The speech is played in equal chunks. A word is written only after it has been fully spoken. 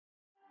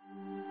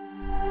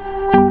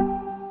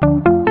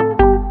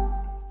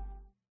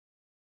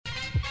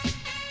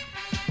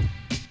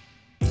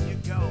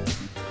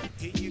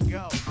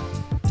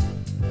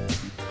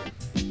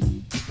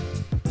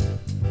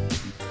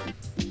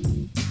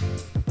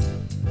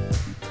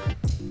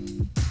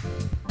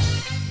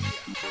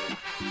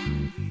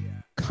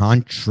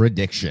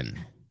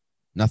Contradiction.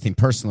 Nothing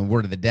personal.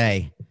 Word of the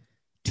day.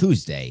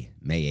 Tuesday,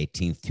 May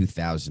 18th,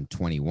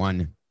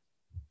 2021.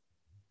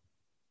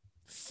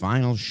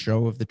 Final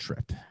show of the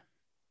trip.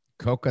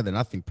 Coca, the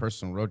Nothing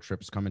Personal road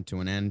trip is coming to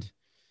an end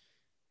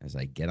as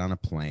I get on a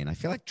plane. I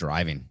feel like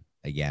driving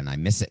again. I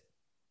miss it.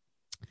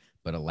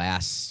 But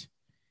alas,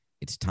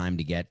 it's time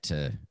to get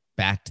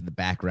back to the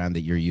background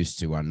that you're used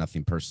to on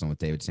Nothing Personal with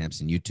David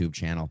Sampson YouTube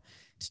channel.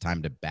 It's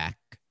time to back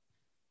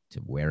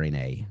to wearing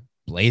a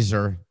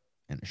blazer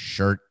and a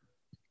shirt.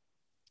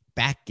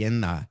 Back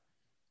in the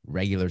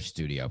regular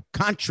studio.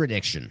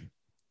 Contradiction.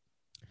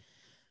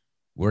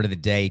 Word of the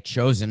day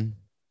chosen.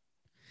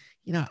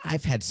 You know,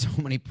 I've had so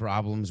many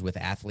problems with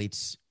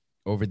athletes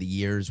over the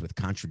years with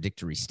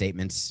contradictory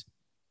statements.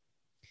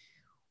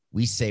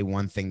 We say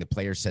one thing, the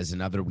player says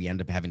another. We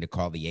end up having to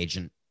call the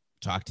agent,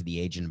 talk to the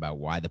agent about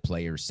why the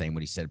player is saying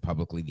what he said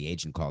publicly. The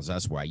agent calls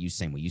us, why are you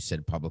saying what you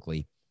said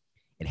publicly?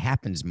 It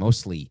happens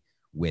mostly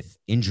with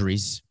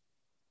injuries.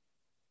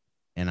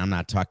 And I'm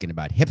not talking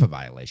about HIPAA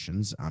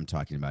violations. I'm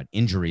talking about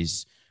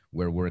injuries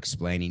where we're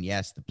explaining,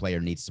 yes, the player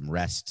needs some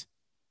rest,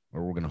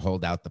 or we're going to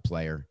hold out the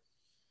player,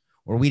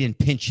 or we didn't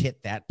pinch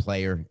hit that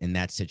player in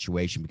that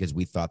situation because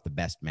we thought the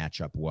best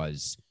matchup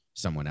was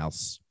someone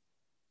else.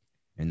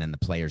 And then the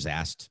player's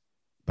asked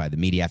by the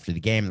media after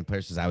the game, and the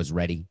player says, I was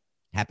ready.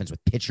 Happens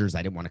with pitchers.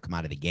 I didn't want to come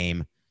out of the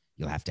game.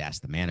 You'll have to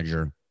ask the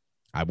manager.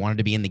 I wanted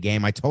to be in the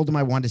game. I told him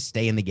I wanted to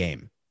stay in the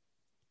game.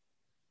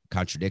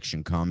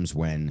 Contradiction comes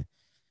when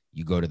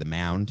you go to the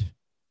mound,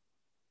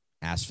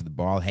 ask for the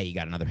ball. Hey, you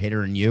got another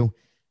hitter in you?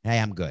 Hey,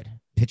 I'm good.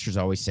 Pitchers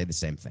always say the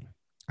same thing.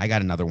 I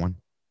got another one.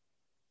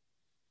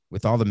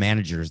 With all the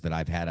managers that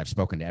I've had, I've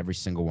spoken to every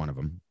single one of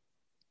them.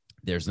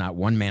 There's not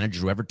one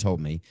manager who ever told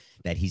me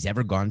that he's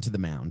ever gone to the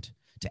mound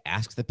to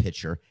ask the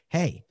pitcher,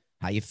 hey,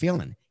 how you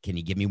feeling? Can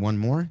you give me one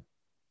more?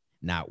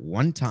 Not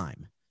one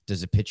time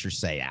does a pitcher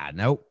say,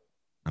 nope,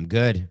 I'm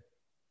good.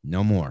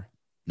 No more.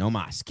 No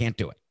mas. Can't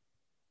do it.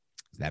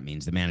 That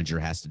means the manager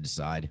has to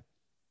decide.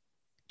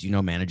 Do you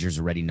know managers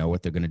already know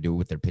what they're going to do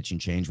with their pitching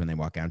change when they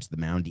walk out to the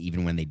mound,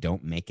 even when they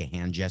don't make a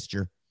hand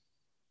gesture?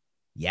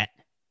 Yet.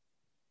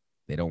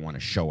 They don't want to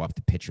show up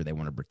the pitcher. They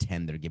want to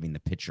pretend they're giving the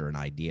pitcher an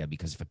idea,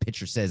 because if a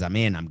pitcher says, I'm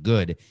in, I'm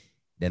good,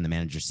 then the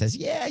manager says,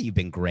 yeah, you've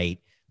been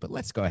great, but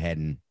let's go ahead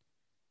and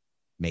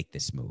make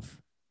this move.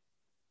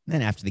 And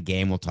then after the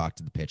game, we'll talk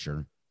to the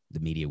pitcher. The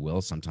media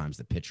will. Sometimes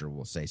the pitcher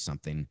will say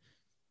something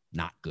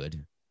not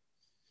good.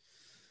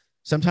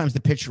 Sometimes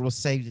the pitcher will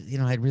say,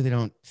 I really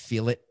don't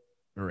feel it.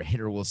 Or a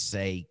hitter will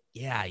say,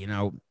 yeah,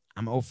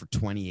 I'm 0 for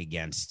 20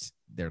 against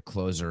their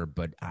closer,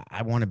 but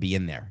I want to be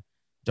in there.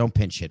 Don't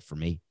pinch hit for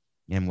me.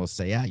 And we'll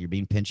say, yeah, you're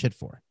being pinch hit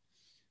for.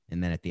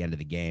 And then at the end of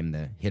the game,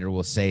 the hitter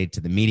will say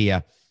to the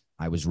media,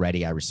 I was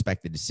ready. I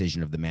respect the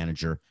decision of the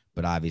manager,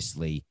 but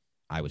obviously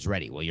I was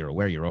ready. Well, you're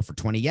aware you're 0 for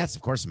 20. Yes,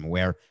 of course I'm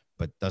aware,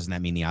 but doesn't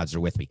that mean the odds are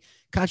with me?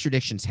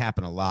 Contradictions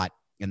happen a lot.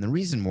 And the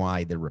reason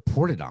why they're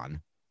reported on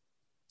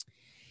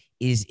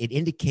is it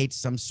indicates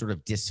some sort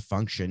of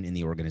dysfunction in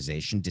the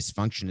organization.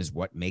 Dysfunction is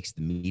what makes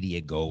the media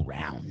go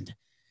round.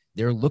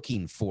 They're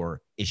looking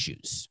for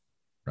issues,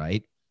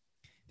 right?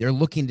 They're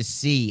looking to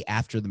see,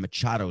 after the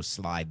Machado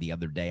slide the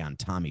other day on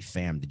Tommy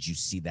Pham, did you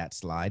see that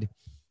slide?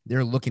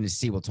 They're looking to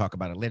see, we'll talk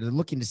about it later, they're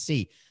looking to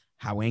see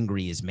how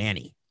angry is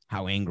Manny?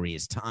 How angry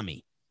is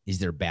Tommy? Is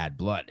there bad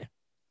blood?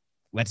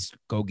 Let's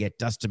go get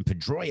Dustin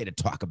Pedroia to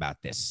talk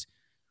about this,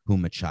 who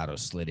Machado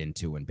slid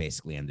into and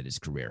basically ended his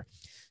career.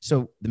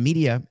 So the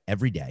media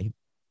every day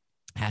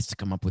has to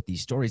come up with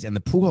these stories. And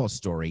the Pujols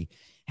story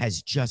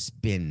has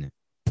just been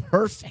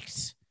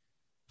perfect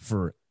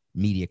for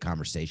media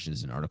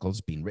conversations and articles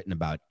being written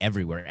about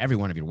everywhere. Every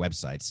one of your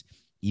websites,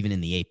 even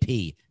in the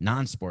AP,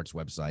 non-sports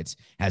websites,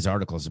 has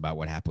articles about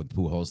what happened with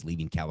Pujols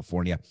leaving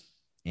California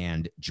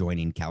and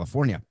joining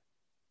California.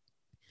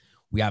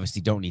 We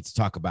obviously don't need to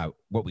talk about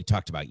what we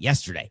talked about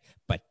yesterday,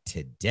 but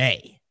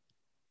today,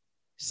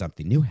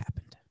 something new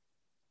happened.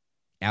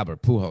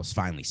 Albert Pujols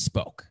finally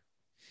spoke.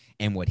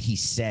 And what he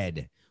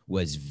said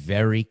was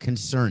very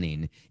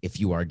concerning if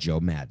you are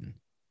Joe Madden.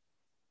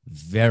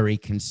 Very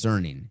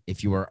concerning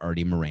if you are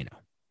Artie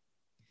Moreno.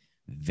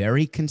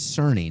 Very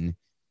concerning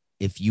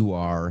if you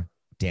are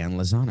Dan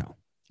Lozano.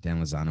 Dan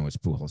Lozano is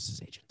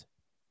Pujols' agent.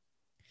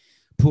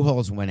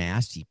 Pujols, when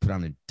asked, he put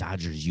on a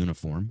Dodgers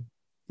uniform.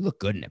 He looked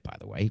good in it, by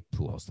the way.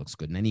 Pujols looks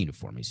good in any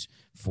uniform. He's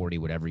 40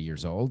 whatever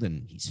years old,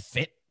 and he's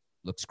fit.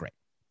 Looks great.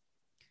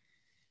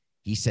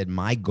 He said,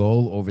 my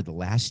goal over the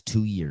last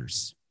 2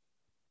 years,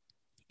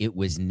 it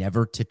was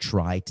never to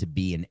try to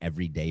be an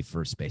everyday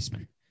first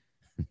baseman.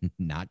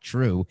 Not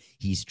true.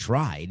 He's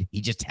tried.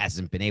 He just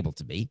hasn't been able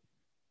to be.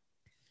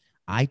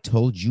 I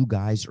told you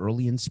guys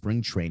early in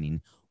spring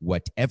training,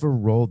 whatever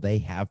role they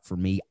have for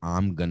me,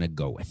 I'm going to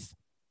go with.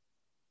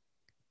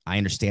 I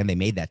understand they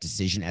made that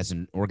decision as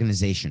an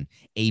organization,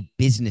 a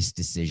business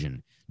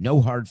decision. No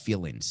hard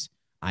feelings.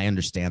 I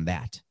understand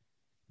that.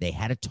 They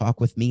had a talk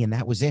with me, and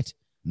that was it.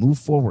 Move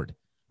forward.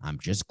 I'm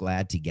just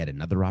glad to get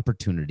another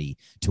opportunity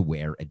to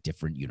wear a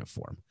different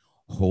uniform.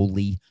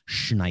 Holy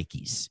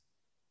shnikes.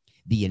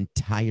 The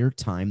entire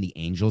time the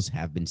Angels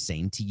have been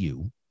saying to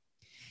you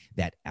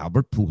that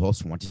Albert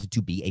Pujols wanted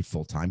to be a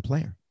full-time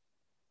player.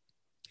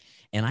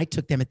 And I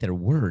took them at their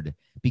word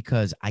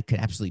because I could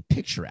absolutely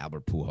picture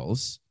Albert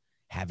Pujols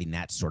having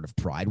that sort of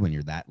pride when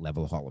you're that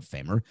level Hall of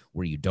Famer,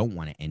 where you don't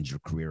want to end your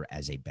career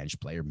as a bench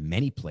player.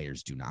 Many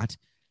players do not.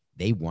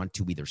 They want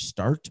to either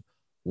start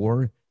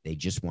or they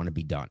just want to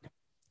be done.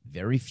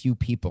 Very few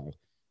people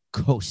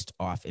coast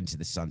off into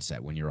the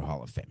sunset when you're a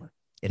Hall of Famer.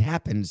 It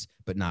happens,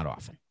 but not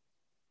often.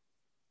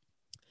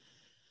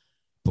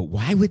 But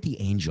why would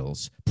the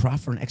Angels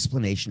proffer an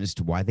explanation as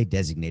to why they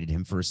designated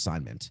him for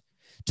assignment?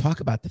 Talk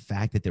about the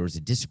fact that there was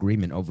a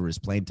disagreement over his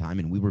playing time,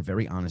 and we were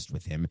very honest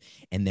with him.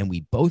 And then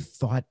we both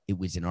thought it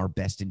was in our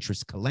best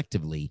interest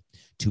collectively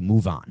to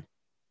move on.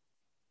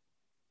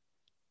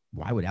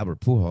 Why would Albert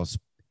Pujols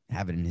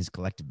have it in his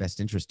collective best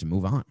interest to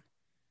move on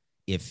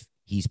if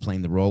he's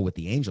playing the role with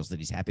the Angels that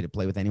he's happy to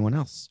play with anyone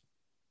else?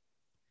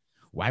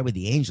 Why would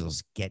the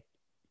Angels get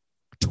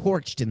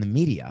torched in the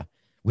media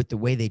with the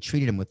way they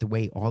treated him, with the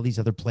way all these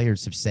other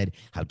players have said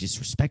how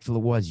disrespectful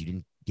it was? You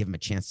didn't give him a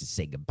chance to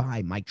say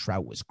goodbye. Mike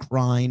Trout was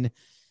crying,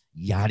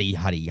 yada,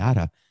 yada,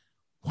 yada.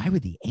 Why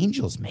would the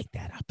Angels make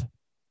that up?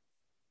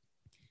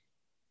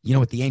 You know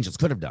what the Angels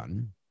could have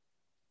done?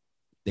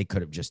 They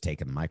could have just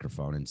taken the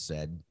microphone and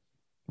said,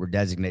 we're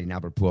designating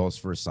Albert Pujols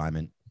for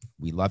assignment.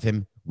 We love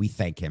him. We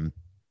thank him.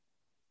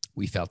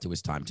 We felt it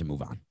was time to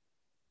move on.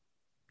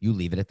 You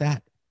leave it at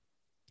that.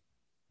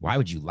 Why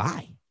would you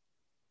lie?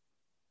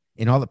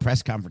 In all the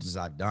press conferences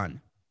I've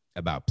done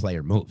about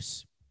player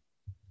moves,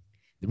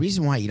 the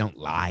reason why you don't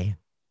lie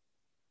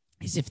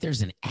is if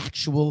there's an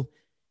actual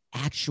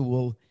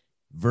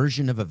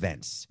version of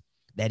events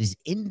that is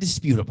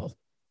indisputable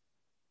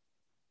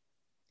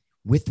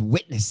with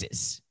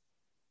witnesses,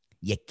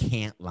 you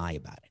can't lie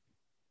about it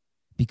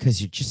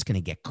because you're just going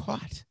to get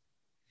caught.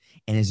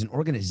 And as an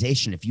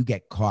organization, if you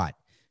get caught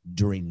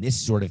during this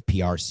sort of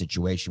PR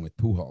situation with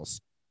Pujols,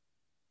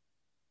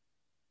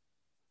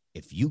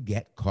 if you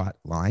get caught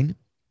lying,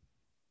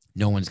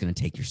 no one's going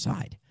to take your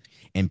side.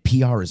 And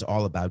PR is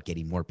all about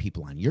getting more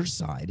people on your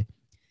side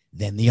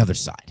than the other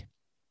side.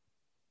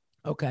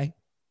 Okay.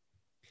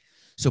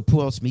 So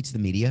Pujols meets the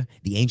media.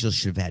 The Angels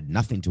should have had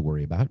nothing to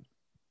worry about.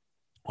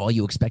 All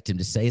you expect him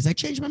to say is, I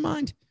changed my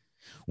mind.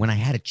 When I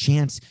had a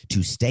chance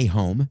to stay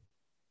home,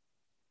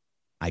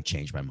 I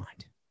changed my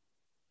mind.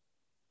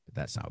 But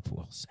that's not what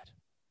Pujols said.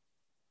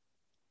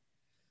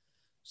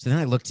 So then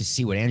I looked to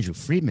see what Andrew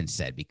Friedman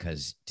said,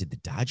 because did the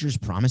Dodgers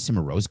promise him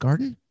a rose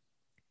garden?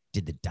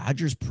 Did the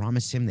Dodgers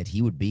promise him that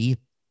he would be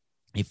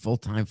a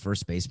full-time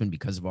first baseman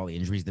because of all the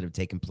injuries that have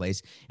taken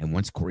place? And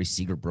once Corey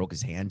Seager broke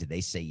his hand, did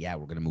they say, yeah,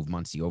 we're going to move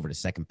Muncy over to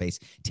second base,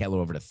 Taylor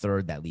over to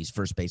third? That leaves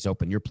first base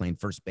open. You're playing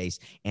first base,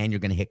 and you're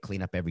going to hit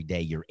cleanup every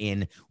day. You're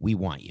in. We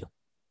want you.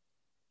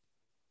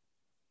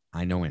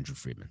 I know Andrew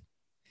Friedman.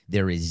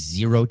 There is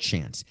zero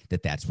chance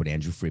that that's what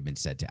Andrew Friedman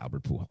said to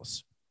Albert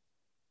Pujols.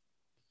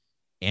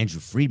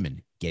 Andrew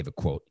Friedman gave a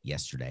quote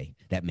yesterday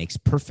that makes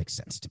perfect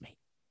sense to me.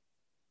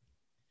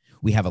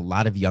 We have a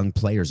lot of young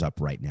players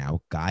up right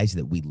now, guys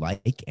that we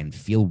like and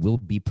feel will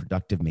be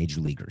productive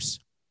major leaguers.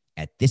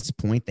 At this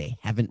point, they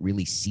haven't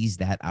really seized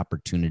that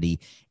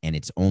opportunity, and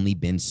it's only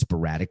been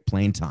sporadic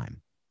playing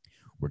time.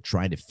 We're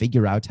trying to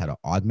figure out how to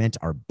augment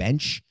our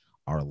bench,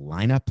 our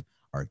lineup,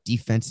 our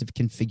defensive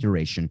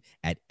configuration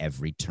at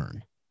every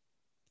turn.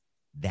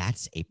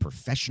 That's a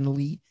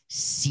professionally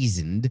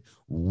seasoned,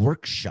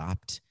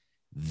 workshopped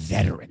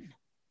veteran.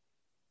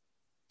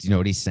 Do you know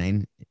what he's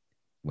saying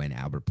when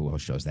Albert Pujols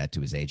shows that to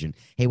his agent?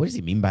 Hey, what does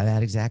he mean by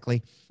that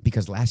exactly?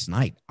 Because last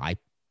night I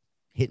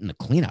hit in the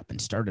cleanup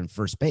and started in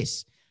first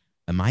base.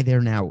 Am I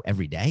there now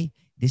every day?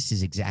 This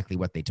is exactly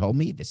what they told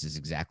me. This is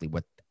exactly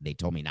what they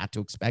told me not to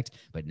expect,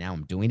 but now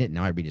I'm doing it.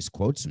 Now I read his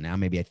quotes, so now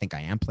maybe I think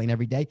I am playing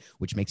every day,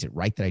 which makes it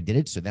right that I did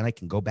it. So then I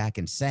can go back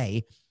and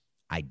say,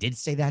 I did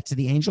say that to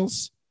the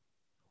Angels.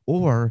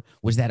 Or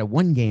was that a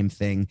one-game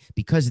thing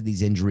because of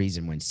these injuries,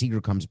 and when Seager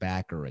comes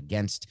back or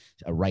against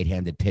a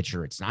right-handed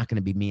pitcher, it's not going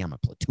to be me. I'm a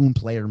platoon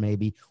player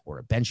maybe, or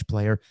a bench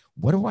player.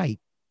 What do I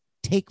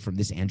take from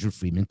this Andrew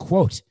Friedman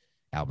quote?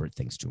 Albert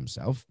thinks to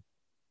himself.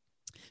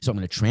 So I'm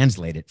going to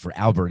translate it for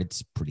Albert.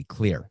 It's pretty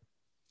clear.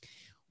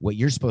 What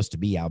you're supposed to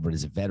be, Albert,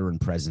 is a veteran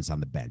presence on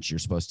the bench. You're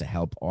supposed to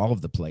help all of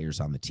the players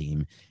on the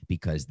team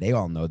because they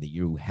all know that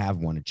you have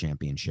won a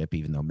championship,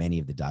 even though many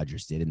of the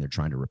Dodgers did, and they're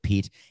trying to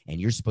repeat. And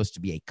you're supposed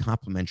to be a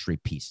complementary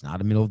piece, not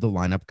a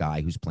middle-of-the-lineup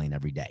guy who's playing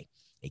every day.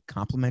 A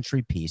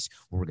complementary piece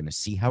where we're going to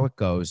see how it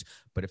goes.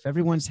 But if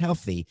everyone's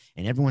healthy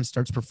and everyone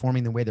starts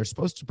performing the way they're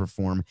supposed to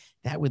perform,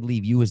 that would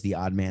leave you as the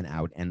odd man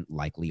out and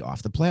likely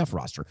off the playoff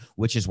roster,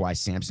 which is why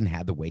Samson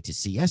had the way to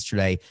see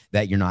yesterday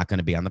that you're not going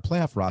to be on the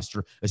playoff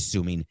roster,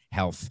 assuming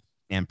health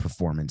and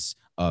performance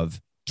of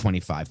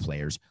 25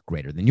 players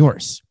greater than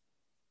yours.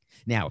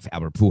 Now, if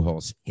Albert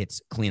Pujols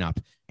hits cleanup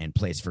and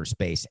plays first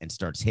base and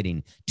starts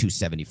hitting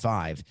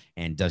 275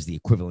 and does the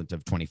equivalent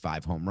of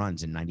 25 home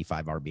runs and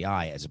 95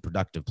 RBI as a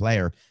productive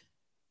player,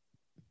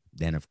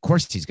 then of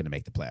course he's going to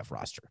make the playoff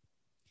roster.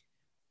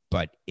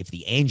 But if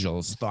the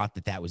Angels thought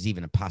that that was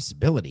even a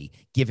possibility,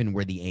 given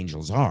where the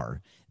Angels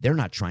are, they're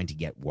not trying to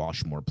get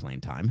Walsh more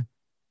playing time,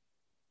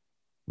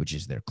 which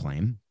is their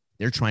claim.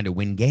 They're trying to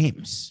win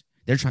games.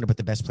 They're trying to put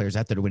the best players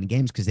out there to win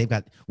games because they've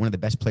got one of the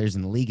best players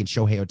in the league in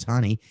Shohei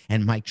Ohtani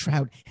and Mike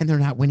Trout, and they're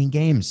not winning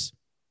games.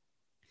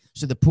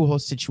 So the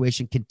Pujols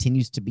situation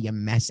continues to be a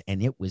mess,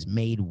 and it was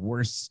made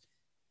worse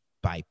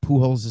by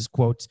Pujols'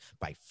 quotes,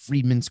 by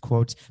Friedman's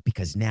quotes,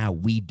 because now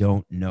we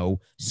don't know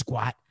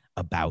squat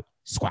about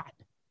squat.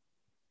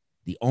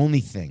 The only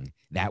thing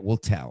that will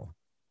tell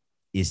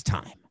is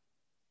time.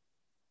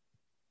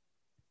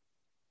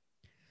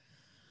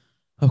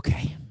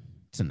 Okay,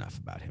 it's enough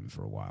about him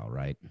for a while,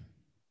 right?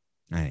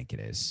 I think it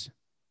is.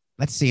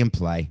 Let's see him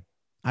play.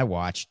 I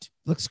watched.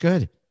 Looks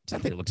good. It's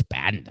not that it looks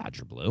bad in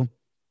Dodger blue.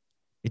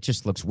 It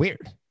just looks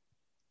weird.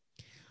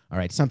 All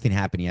right, something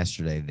happened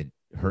yesterday that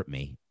hurt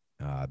me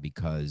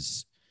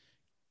because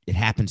it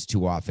happens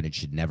too often. It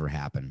should never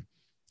happen.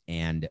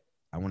 And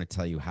I want to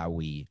tell you how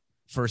we...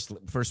 First,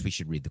 we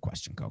should read the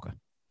question, Coca.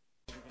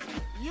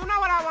 You know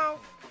what I want?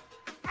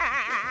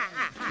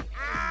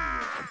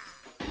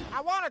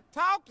 I want to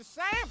talk to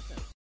Samson.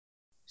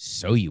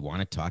 So you want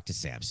to talk to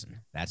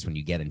Samson. That's when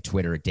you get in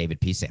Twitter at David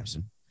P.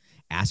 Samson.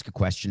 Ask a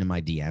question in my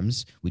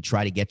DMs. We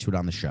try to get to it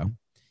on the show.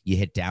 You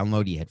hit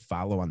download. You hit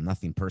follow on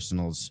Nothing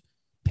Personal's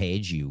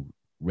page. You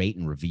rate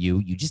and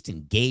review. You just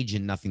engage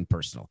in Nothing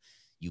Personal.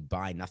 You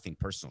buy Nothing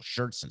Personal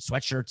shirts and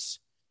sweatshirts,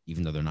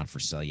 even though they're not for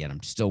sale yet.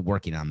 I'm still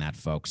working on that,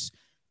 folks.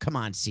 Come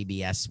on,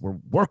 CBS.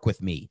 Work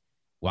with me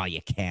while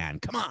you can.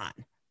 Come on.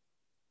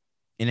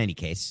 In any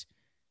case,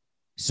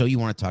 so you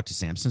want to talk to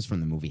Samson's from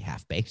the movie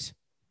Half-Baked.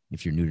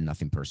 If you're new to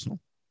Nothing Personal,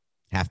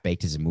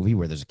 Half-Baked is a movie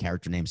where there's a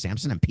character named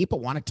Samson and people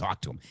want to talk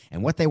to him.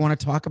 And what they want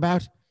to talk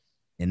about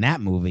in that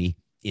movie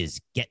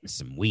is getting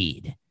some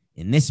weed.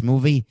 In this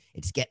movie,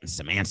 it's getting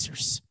some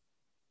answers.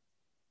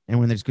 And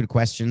when there's good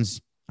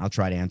questions, I'll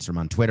try to answer them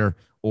on Twitter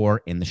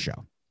or in the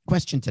show.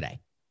 Question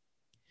today.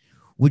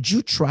 Would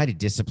you try to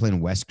discipline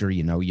Wesker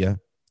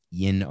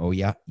Yin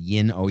Oya,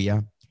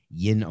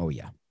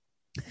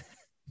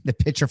 the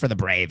pitcher for the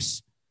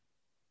Braves,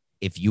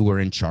 if you were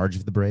in charge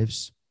of the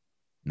Braves?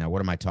 Now,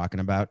 what am I talking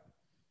about?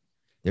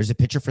 There's a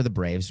pitcher for the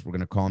Braves. We're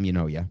going to call him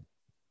Yanoa.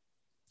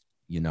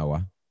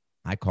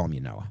 I call him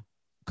Yanoa.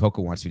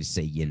 Coco wants me to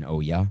say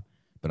Yin-Oya,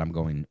 but I'm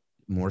going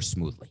more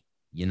smoothly.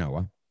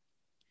 Yanoa.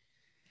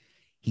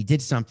 He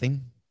did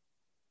something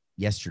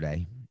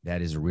yesterday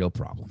that is a real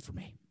problem for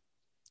me.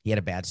 He had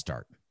a bad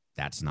start.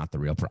 That's not the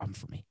real problem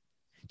for me.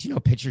 Do you know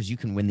pitchers, you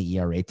can win the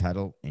ERA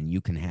title and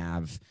you can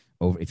have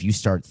if you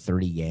start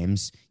 30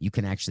 games, you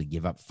can actually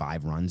give up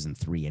 5 runs in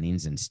 3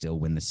 innings and still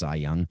win the Cy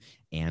Young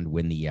and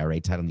win the ERA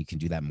title. And you can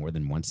do that more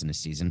than once in a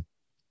season.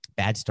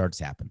 Bad starts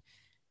happen.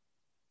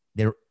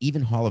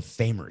 Even Hall of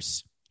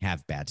Famers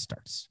have bad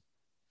starts.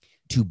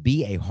 To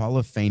be a Hall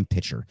of Fame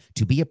pitcher,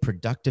 to be a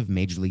productive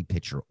Major League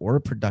pitcher or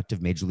a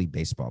productive Major League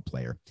Baseball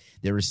player,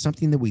 there is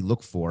something that we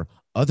look for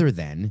other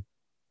than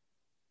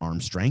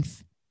arm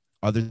strength,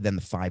 other than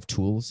the 5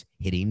 tools,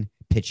 hitting,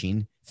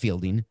 pitching,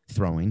 fielding,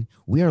 throwing.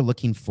 We are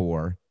looking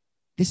for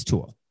this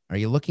tool. Are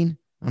you looking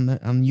on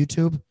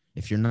YouTube?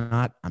 If you're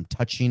not, I'm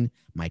touching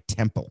my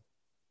temple.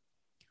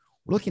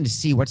 We're looking to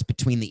see what's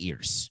between the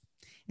ears.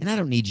 And I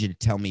don't need you to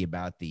tell me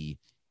about the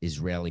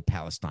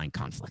Israeli-Palestine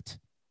conflict.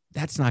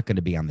 That's not going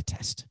to be on the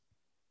test.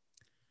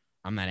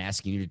 I'm not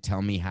asking you to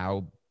tell me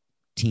how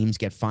teams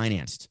get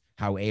financed,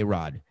 how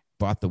A-Rod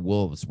bought the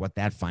Wolves, what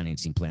that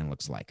financing plan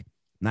looks like.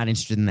 Not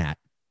interested in that.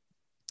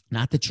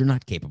 Not that you're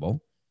not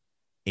capable.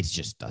 It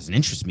just doesn't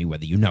interest me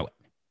whether you know it.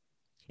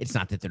 It's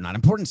not that they're not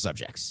important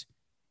subjects.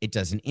 It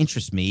doesn't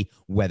interest me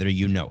whether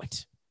you know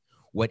it.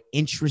 What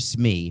interests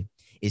me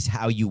is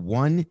how you,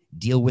 one,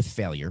 deal with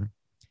failure,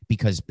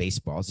 because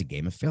baseball is a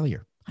game of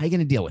failure. How are you going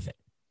to deal with it?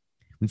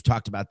 We've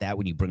talked about that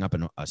when you bring up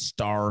a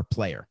star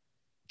player,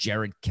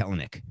 Jared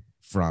Kelenic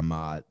from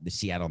the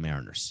Seattle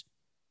Mariners.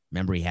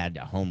 Remember, he had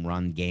a home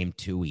run game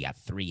 2. He got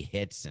 3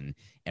 hits, and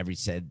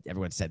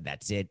everyone said,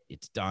 that's it.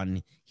 It's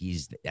done.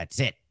 That's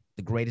it.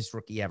 The greatest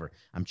rookie ever.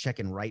 I'm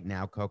checking right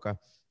now, Coca,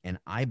 and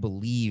I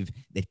believe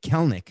that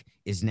Kelenic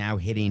is now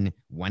hitting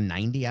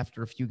 190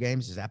 after a few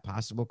games. Is that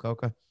possible,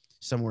 Coca?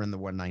 Somewhere in the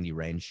 190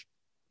 range.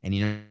 And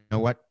you know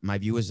what? My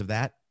view is of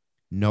that?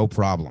 No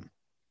problem.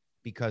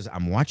 Because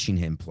I'm watching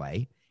him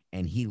play,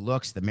 and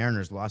the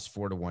Mariners lost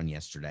 4-1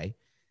 yesterday.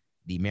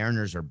 The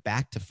Mariners are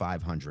back to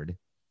 500.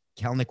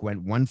 Kelenic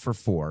went 1 for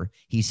 4.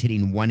 He's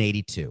hitting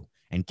 182,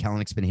 and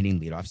Kelenic's been hitting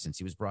leadoff since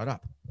he was brought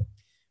up.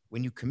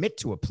 When you commit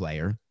to a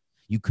player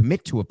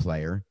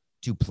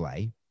to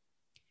play,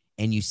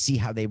 and you see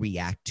how they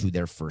react to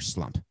their first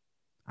slump.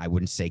 I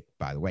wouldn't say,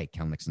 by the way,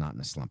 Kelenic's not in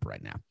a slump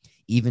right now.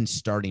 Even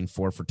starting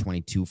 4 for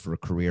 22 for a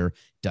career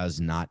does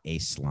not a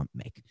slump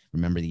make.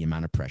 Remember the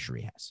amount of pressure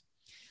he has.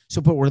 So,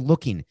 but we're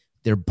looking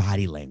their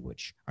body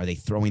language. Are they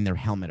throwing their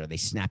helmet? Are they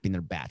snapping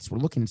their bats? We're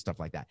looking at stuff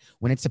like that.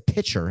 When it's a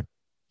pitcher,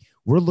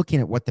 we're looking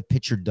at what the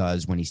pitcher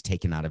does when he's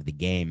taken out of the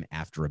game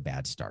after a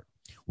bad start.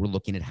 We're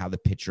looking at how the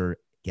pitcher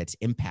gets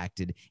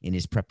impacted in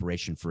his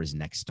preparation for his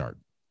next start.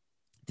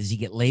 Does he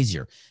get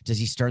lazier? Does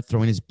he start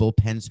throwing his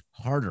bullpens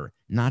harder,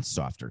 not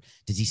softer?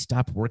 Does he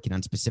stop working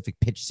on specific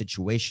pitch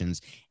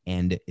situations?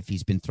 And if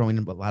he's been throwing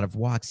a lot of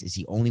walks, is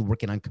he only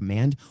working on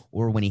command?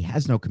 Or when he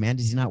has no command,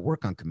 does he not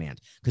work on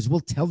command? Because we'll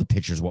tell the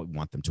pitchers what we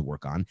want them to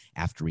work on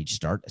after each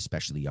start,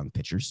 especially young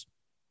pitchers.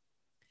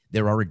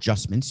 There are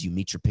adjustments. You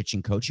meet your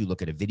pitching coach. You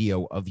look at a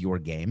video of your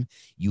game.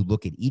 You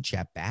look at each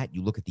at-bat.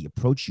 You look at the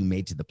approach you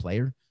made to the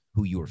player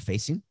who you are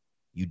facing.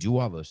 You do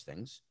all those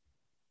things.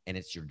 And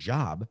it's your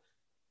job.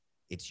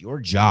 It's your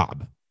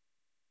job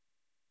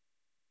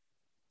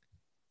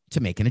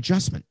to make an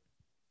adjustment,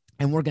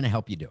 and we're going to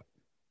help you do it.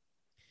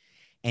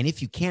 And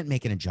if you can't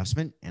make an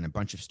adjustment and a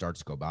bunch of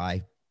starts go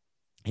by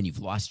and you've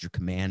lost your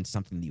command,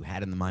 something that you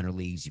had in the minor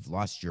leagues, you've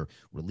lost your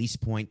release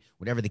point,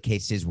 whatever the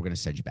case is, we're going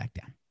to send you back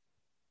down.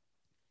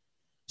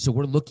 So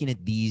we're looking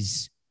at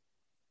these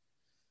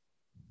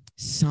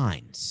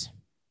signs.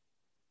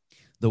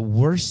 The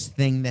worst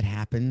thing that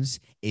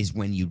happens is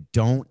when you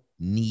don't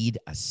need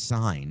a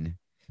sign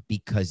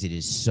because it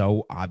is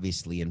so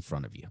obviously in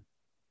front of you.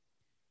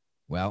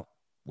 Well,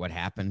 what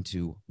happened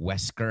to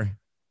Wesker?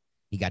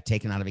 He got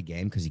taken out of a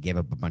game because he gave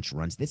up a bunch of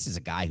runs. This is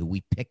a guy who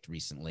we picked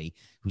recently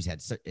who's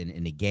had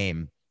in a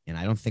game, and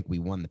I don't think we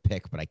won the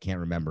pick, but I can't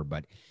remember,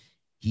 but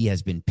he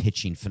has been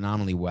pitching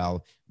phenomenally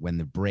well when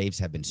the Braves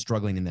have been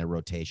struggling in their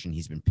rotation.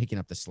 He's been picking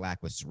up the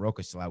slack with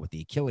Soroka still out with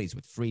the Achilles,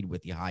 with Fried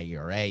with the high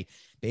ERA.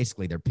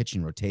 Basically, their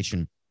pitching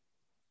rotation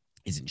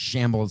is in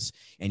shambles,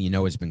 and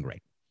it's been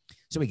great.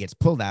 So he gets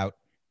pulled out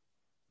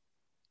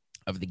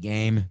of the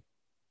game,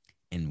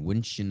 and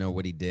wouldn't you know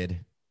what he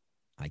did?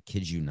 I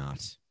kid you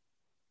not.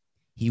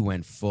 He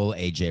went full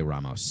A.J.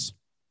 Ramos.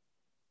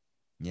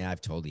 Yeah, I've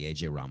told the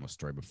A.J. Ramos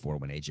story before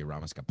when A.J.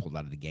 Ramos got pulled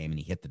out of the game and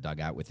he hit the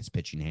dugout with his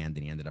pitching hand,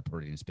 and he ended up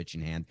hurting his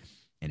pitching hand,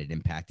 and it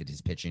impacted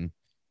his pitching,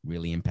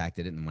 really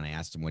impacted it. And when I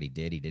asked him what he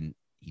did, he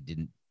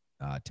didn't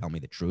tell me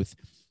the truth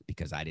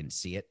because I didn't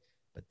see it.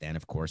 But then,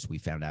 of course, we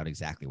found out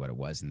exactly what it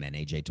was. And then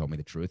AJ told me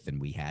the truth, and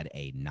we had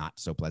a not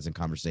so pleasant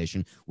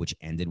conversation, which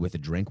ended with a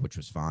drink, which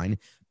was fine.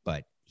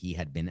 But he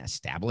had been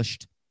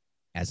established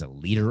as a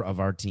leader of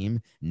our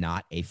team,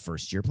 not a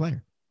first-year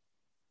player.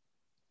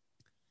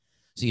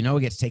 So, he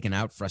gets taken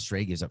out,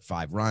 frustrated, gives up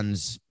 5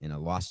 runs in a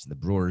loss to the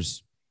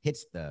Brewers,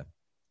 hits the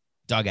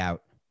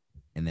dugout,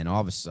 and then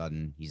all of a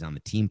sudden, he's on the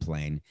team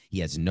plane. He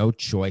has no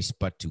choice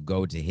but to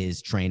go to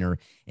his trainer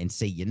and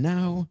say,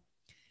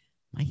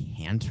 my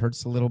hand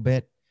hurts a little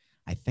bit.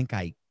 I think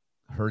I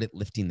heard it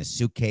lifting the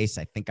suitcase.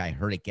 I think I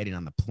heard it getting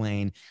on the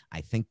plane.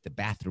 I think the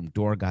bathroom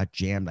door got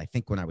jammed. I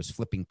think when I was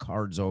flipping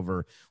cards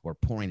over or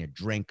pouring a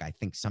drink, I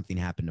think something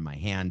happened to my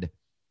hand.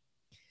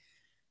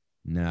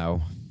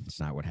 No, it's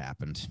not what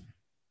happened.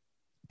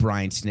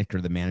 Brian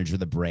Snitker, the manager of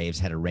the Braves,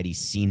 had already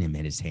seen him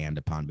hit his hand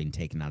upon being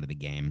taken out of the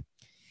game.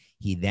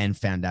 He then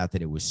found out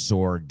that it was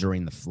sore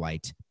during the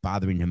flight,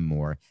 bothering him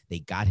more. They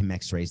got him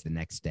x-rays the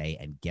next day,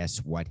 and guess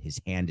what? His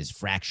hand is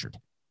fractured.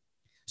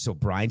 So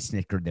Brian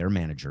Snitker, their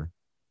manager,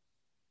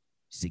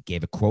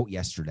 gave a quote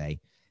yesterday.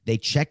 They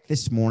checked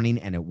this morning,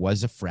 and it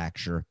was a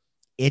fracture.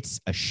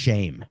 It's a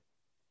shame.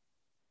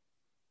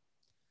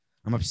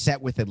 I'm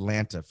upset with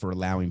Atlanta for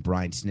allowing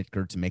Brian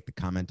Snitker to make the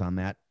comment on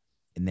that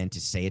and then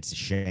to say it's a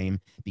shame,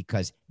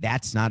 because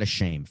that's not a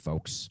shame,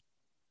 folks.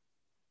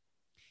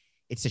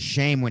 It's a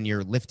shame when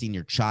you're lifting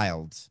your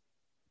child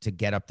to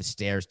get up the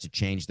stairs to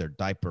change their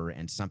diaper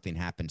and something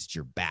happens to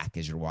your back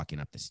as you're walking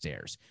up the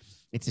stairs.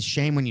 It's a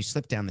shame when you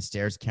slip down the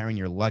stairs carrying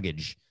your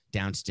luggage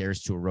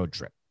downstairs to a road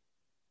trip.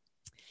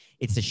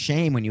 It's a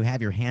shame when you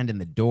have your hand in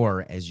the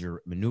door as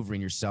you're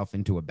maneuvering yourself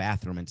into a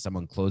bathroom and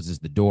someone closes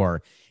the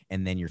door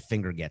and then your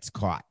finger gets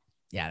caught.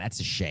 Yeah, that's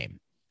a shame.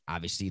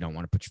 Obviously, you don't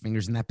want to put your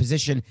fingers in that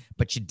position,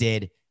 but you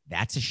did.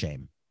 That's a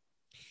shame.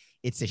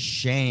 It's a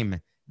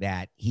shame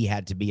that he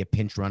had to be a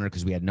pinch runner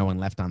because we had no one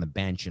left on the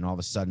bench, and all of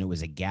a sudden it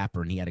was a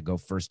gapper and he had to go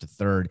first to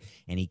third,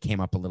 and he came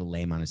up a little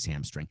lame on his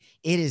hamstring.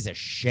 It is a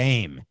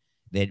shame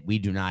that we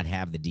do not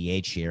have the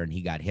DH here, and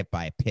he got hit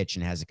by a pitch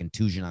and has a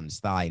contusion on his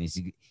thigh,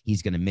 and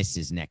he's going to miss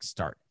his next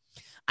start.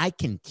 I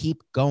can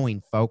keep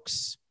going,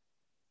 folks.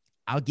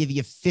 I'll give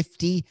you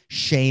 50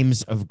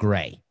 shades of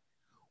gray.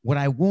 What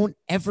I won't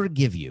ever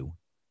give you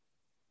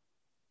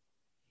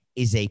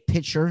is a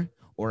pitcher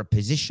or a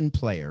position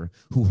player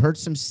who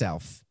hurts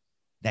himself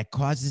that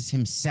causes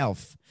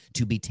himself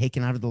to be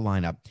taken out of the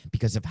lineup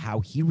because of how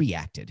he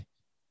reacted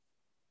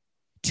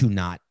to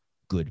not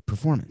good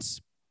performance.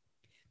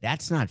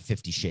 That's not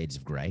 50 shades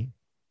of gray.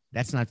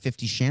 That's not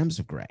 50 shams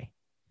of gray.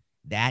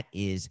 That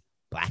is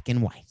black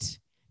and white.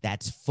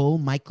 That's full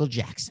Michael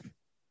Jackson.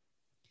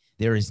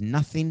 There is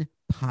nothing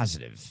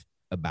positive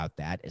about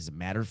that. As a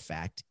matter of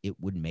fact, it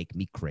would make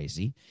me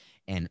crazy.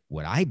 And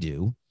what I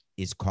do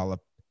is call up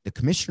the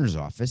commissioner's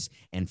office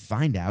and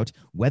find out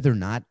whether or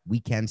not we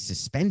can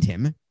suspend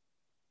him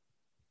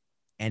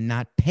and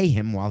not pay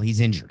him while he's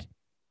injured.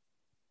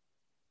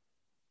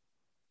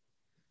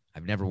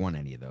 I've never won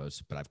any of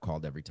those, but I've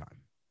called every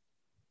time.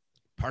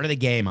 Part of the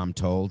game, I'm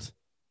told.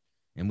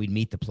 And we'd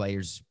meet the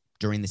players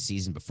during the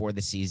season, before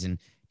the season,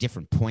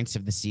 different points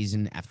of the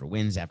season, after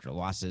wins, after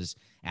losses,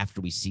 after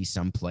we see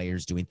some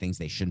players doing things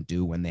they shouldn't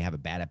do when they have a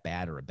bad at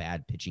bat or a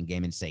bad pitching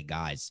game, and say,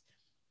 guys,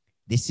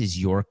 this is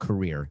your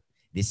career.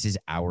 This is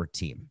our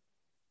team.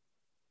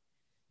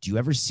 Do you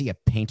ever see a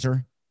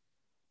painter,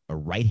 a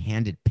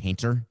right-handed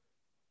painter,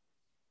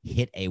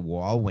 hit a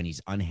wall when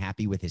he's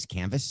unhappy with his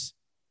canvas?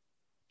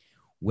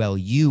 Well,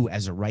 you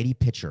as a righty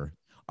pitcher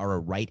are a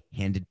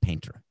right-handed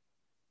painter.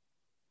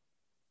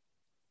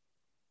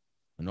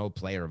 An old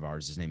player of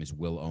ours, his name is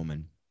Will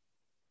Oman,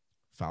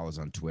 follows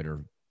on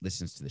Twitter,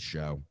 listens to the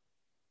show.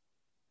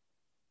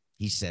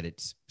 He said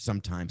it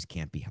sometimes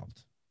can't be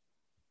helped.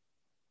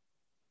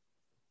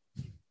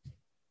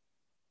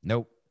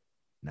 Nope,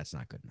 that's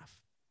not good enough.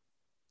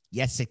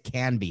 Yes, it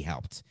can be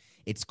helped.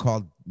 It's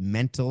called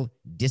mental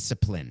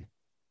discipline.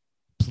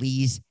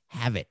 Please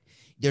have it.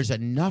 There's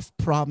enough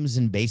problems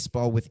in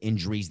baseball with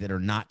injuries that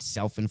are not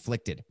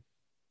self-inflicted.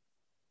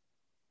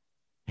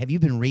 Have you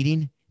been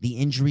reading? The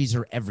injuries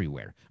are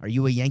everywhere. Are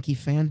you a Yankee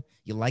fan?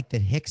 You like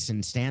that Hicks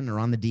and Stanton are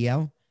on the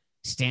DL?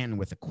 Stanton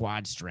with a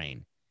quad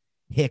strain.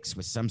 Hicks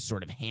with some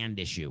sort of hand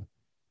issue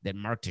that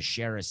Mark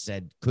Teixeira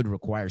said could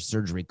require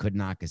surgery, could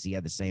not, because he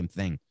had the same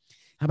thing.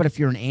 How about if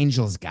you're an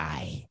Angels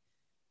guy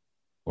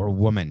or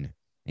woman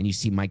and you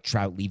see Mike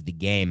Trout leave the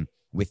game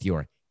with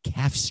your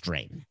calf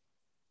strain,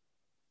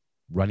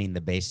 running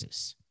the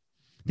bases?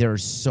 There are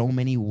so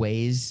many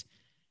ways.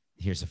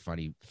 Here's a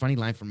funny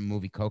line from a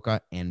movie,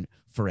 Coca, and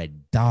for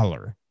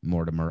 $1,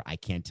 Mortimer, I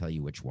can't tell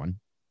you which one.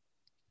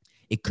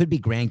 It could be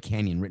Grand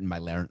Canyon, written by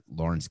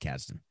Lawrence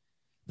Kasdan.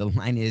 The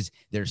line is,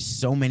 there's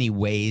so many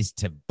ways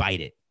to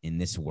bite it in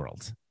this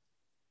world.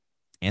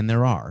 And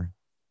there are.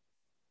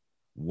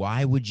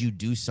 Why would you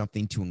do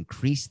something to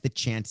increase the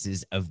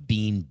chances of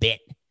being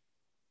bit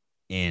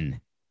in?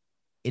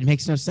 It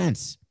makes no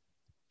sense.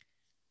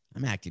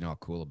 I'm acting all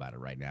cool about it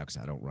right now because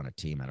I don't run a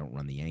team. I don't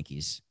run the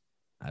Yankees.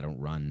 I don't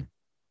run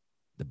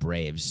the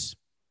Braves.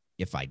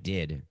 If I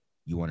did,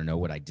 you want to know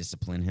would I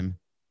discipline him?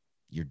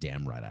 You're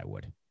damn right I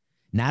would.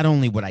 Not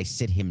only would I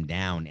sit him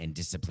down and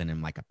discipline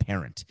him like a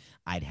parent,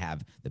 I'd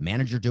have the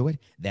manager do it.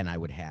 Then I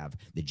would have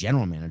the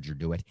general manager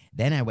do it.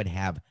 Then I would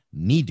have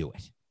me do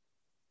it.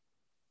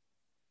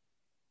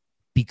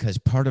 Because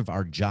part of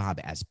our job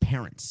as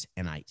parents,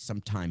 and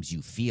sometimes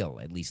you feel,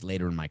 at least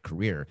later in my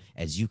career,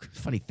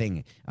 funny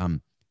thing,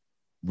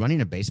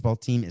 running a baseball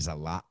team is a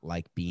lot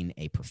like being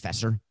a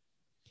professor,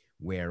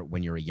 where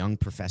when you're a young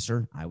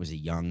professor, I was a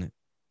young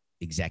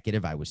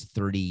executive. I was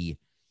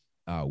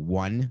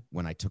 31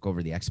 when I took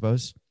over the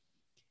Expos.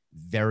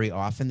 Very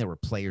often there were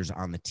players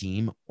on the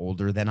team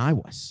older than I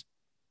was.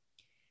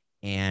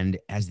 And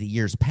as the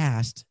years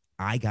passed,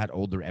 I got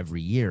older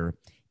every year,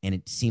 and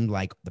it seemed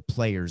like the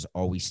players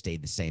always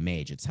stayed the same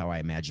age. It's how I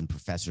imagine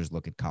professors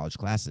look at college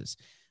classes.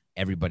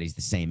 Everybody's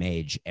the same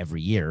age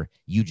every year.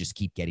 You just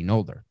keep getting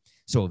older.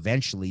 So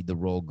eventually the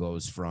role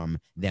goes from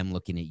them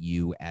looking at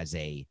you as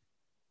a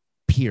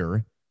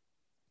peer,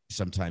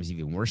 sometimes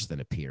even worse than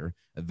a peer.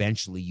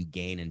 Eventually you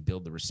gain and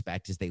build the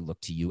respect as they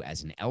look to you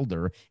as an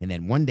elder. And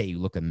then one day you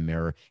look in the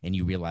mirror and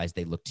you realize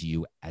they look to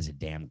you as a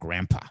damn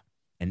grandpa,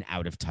 an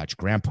out-of-touch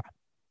grandpa.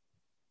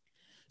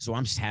 So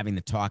I'm just having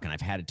the talk, and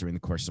I've had it during the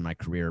course of my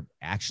career.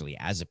 Actually,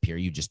 as a peer,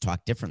 you just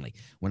talk differently.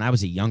 When I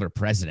was a younger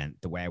president,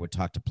 the way I would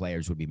talk to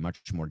players would be much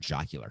more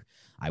jocular.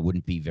 I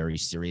wouldn't be very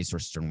serious or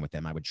stern with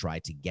them. I would try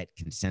to get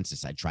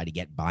consensus. I'd try to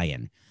get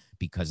buy-in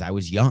because I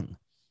was young.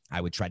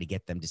 I would try to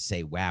get them to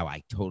say, wow,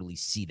 I totally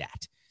see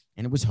that.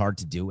 And it was hard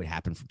to do. It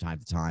happened from time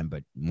to time,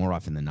 but more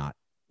often than not,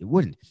 it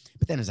wouldn't.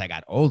 But then as I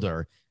got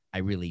older, I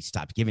really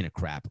stopped giving a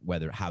crap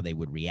how they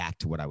would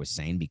react to what I was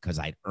saying, because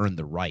I'd earned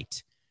the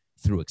right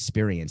through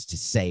experience to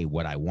say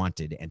what I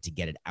wanted and to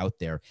get it out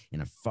there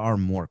in a far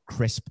more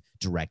crisp,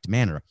 direct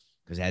manner.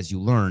 Because as you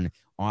learn,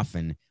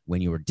 often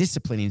when you are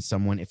disciplining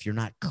someone, if you're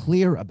not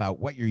clear about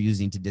what you're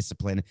using to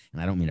discipline,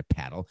 and I don't mean a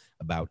paddle,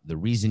 about the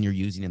reason you're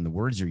using and the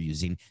words you're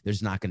using,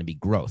 there's not going to be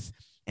growth.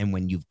 And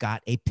when you've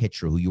got a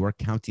pitcher who you are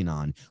counting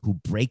on, who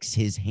breaks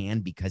his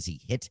hand because he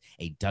hit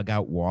a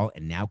dugout wall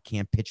and now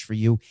can't pitch for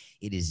you,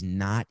 it is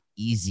not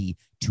easy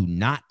to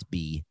not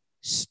be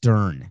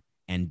stern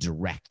and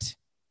direct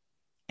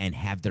and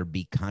have there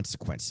be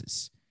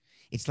consequences.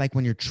 It's like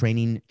when you're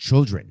training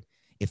children.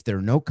 If there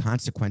are no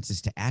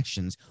consequences to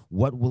actions,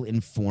 what will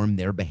inform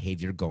their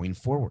behavior going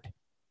forward?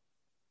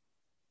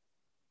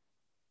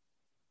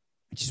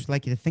 I just would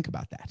like you to think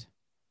about that.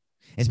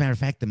 As a matter of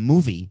fact, the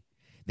movie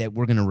that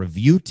we're going to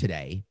review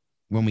today,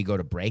 when we go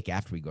to break,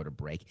 after we go to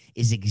break,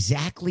 is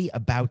exactly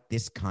about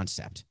this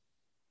concept,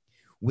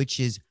 which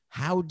is,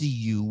 how do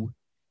you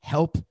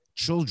help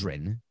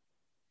children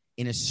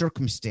in a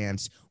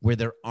circumstance where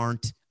there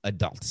aren't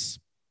adults?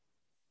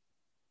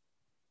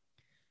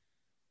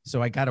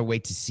 So I got to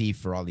wait to see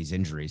for all these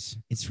injuries.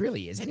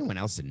 Is anyone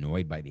else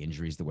annoyed by the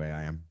injuries the way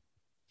I am?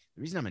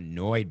 The reason I'm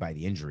annoyed by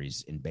the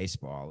injuries in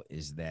baseball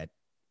is that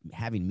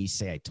having me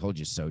say I told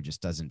you so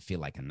just doesn't feel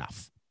like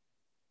enough.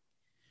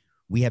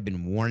 We have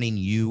been warning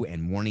you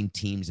and warning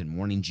teams and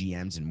warning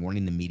GMs and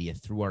warning the media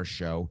through our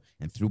show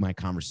and through my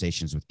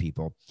conversations with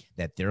people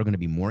that there are going to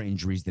be more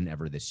injuries than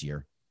ever this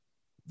year.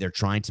 They're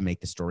trying to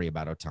make the story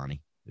about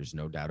Ohtani. There's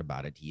no doubt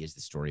about it. He is the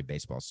story of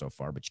baseball so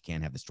far, but you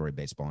can't have the story of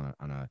baseball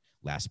on a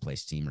last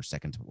place team or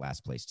second to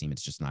last place team.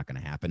 It's just not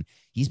going to happen.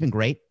 He's been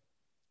great,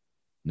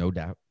 no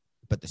doubt,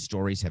 but the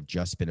stories have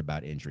just been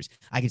about injuries.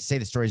 I could say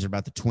the stories are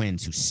about the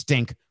Twins who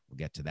stink. We'll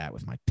get to that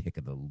with my pick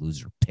of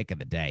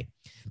the day.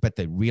 But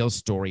the real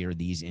story are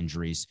these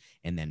injuries,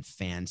 and then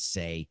fans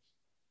say,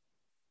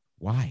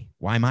 why?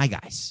 Why my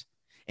guys?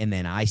 And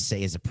then I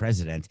say as a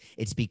president,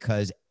 it's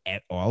because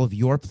all of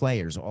your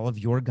players, all of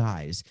your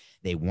guys,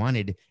 they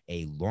wanted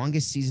a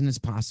longest season as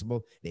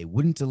possible. They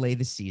wouldn't delay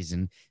the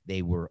season.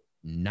 They were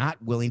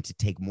not willing to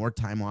take more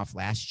time off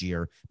last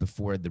year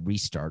before the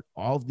restart.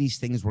 All of these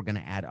things were going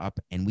to add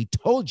up, and we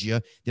told you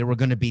there were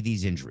going to be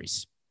these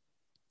injuries.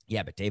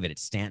 Yeah, but David,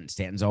 it's Stanton.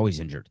 Stanton's always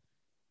injured.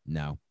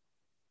 No.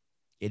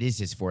 It is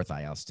his fourth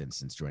IL stint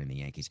since joining the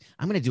Yankees.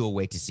 I'm going to do a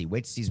wait to see.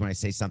 Wait to see is when I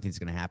say something's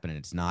going to happen and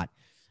it's not.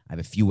 I have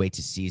a few wait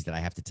to sees that I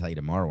have to tell you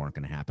tomorrow aren't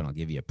going to happen. I'll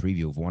give you a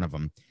preview of one of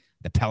them.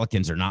 The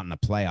Pelicans are not in the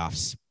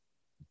playoffs.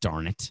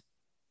 Darn it.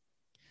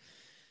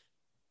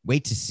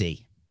 Wait to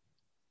see.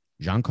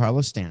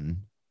 Giancarlo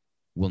Stanton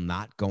will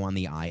not go on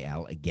the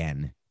IL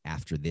again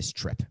after this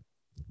trip.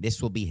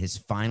 This will be his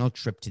final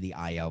trip to the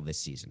IL this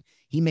season.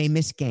 He may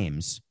miss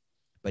games,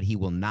 but he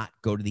will not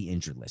go to the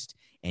injured list.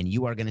 And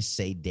you are going to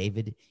say,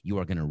 David, you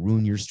are going to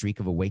ruin your streak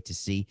of a wait to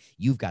see.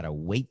 You've got a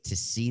wait to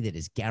see that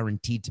is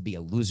guaranteed to be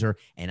a loser.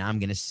 And I'm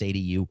going to say to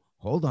you,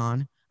 hold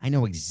on. I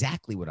know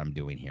exactly what I'm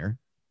doing here.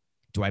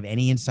 Do I have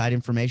any inside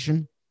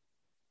information?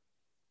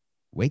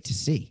 Wait to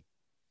see.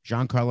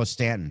 Giancarlo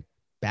Stanton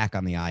back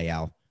on the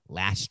IL.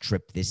 Last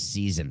trip this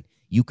season.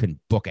 You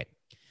can book it.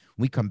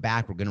 When we come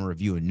back, we're going to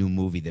review a new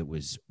movie that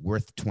was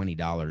worth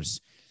 $20.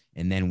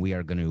 And then we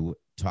are going to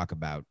talk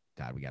about,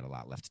 God, we got a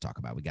lot left to talk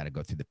about. We got to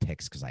go through the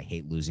picks because I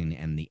hate losing.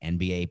 And the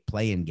NBA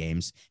play-in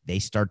games, they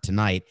start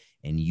tonight,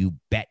 and you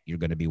bet you're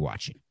going to be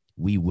watching.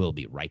 We will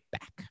be right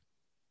back.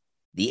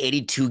 The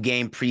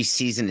 82-game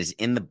preseason is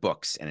in the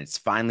books, and it's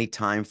finally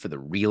time for the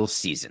real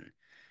season.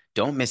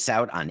 Don't miss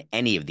out on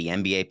any of the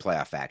NBA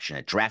playoff action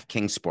at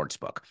DraftKings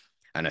Sportsbook,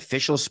 an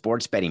official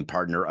sports betting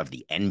partner of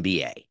the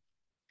NBA.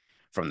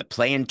 From the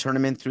play-in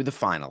tournament through the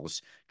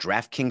finals,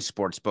 DraftKings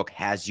Sportsbook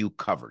has you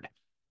covered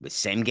with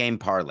same-game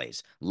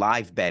parlays,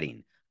 live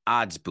betting,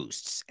 odds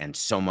boosts, and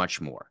so much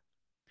more.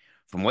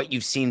 From what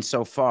you've seen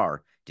so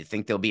far, do you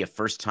think there'll be a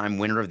first-time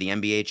winner of the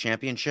NBA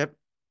championship?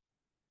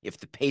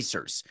 If the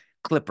Pacers,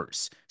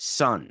 Clippers,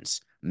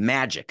 Suns,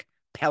 Magic,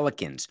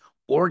 Pelicans,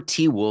 or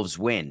T-Wolves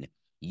win,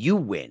 you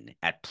win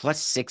at plus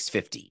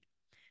 650.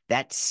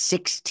 That's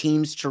 6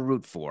 teams to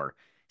root for,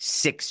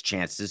 6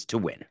 chances to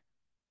win.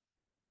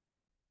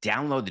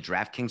 Download the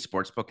DraftKings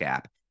Sportsbook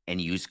app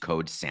and use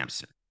code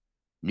SAMSON.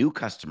 New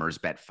customers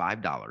bet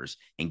 $5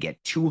 and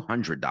get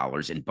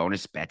 $200 in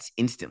bonus bets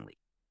instantly.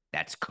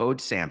 That's code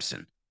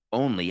SAMSON,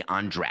 only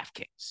on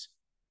DraftKings.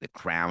 The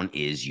crown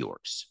is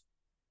yours.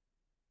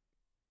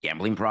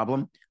 Gambling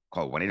problem?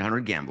 Call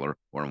 1-800-GAMBLER,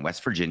 or in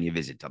West Virginia,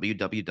 visit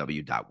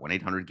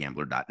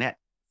www.1800gambler.net.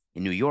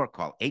 In New York,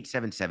 call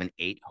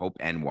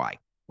 877-8-HOPE-NY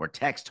or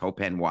text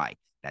HOPE-NY.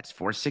 That's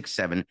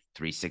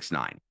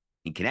 467-369.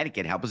 In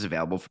Connecticut, help is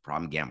available for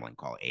problem gambling.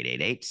 Call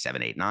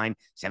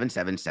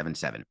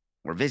 888-789-7777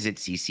 or visit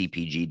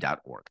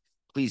ccpg.org.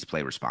 Please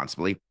play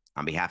responsibly.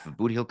 On behalf of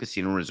Boot Hill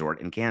Casino Resort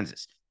in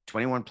Kansas,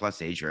 21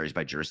 plus age varies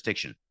by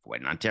jurisdiction. For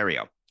in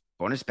Ontario,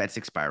 bonus bets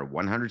expire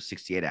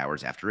 168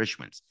 hours after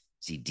issuance.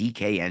 See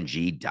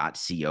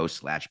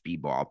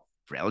dkng.co/bball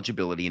for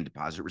eligibility and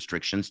deposit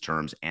restrictions,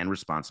 terms, and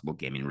responsible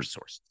gaming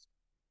resources.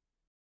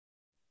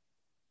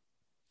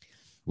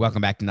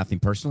 Welcome back to Nothing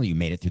Personal. You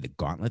made it through the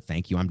gauntlet.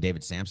 Thank you. I'm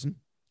David Sampson.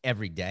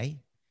 Every day,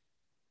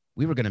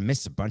 we were going to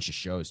miss a bunch of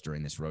shows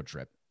during this road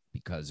trip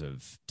because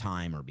of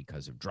time or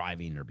because of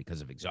driving or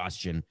because of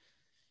exhaustion.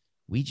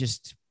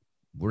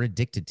 We're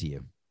addicted to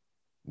you.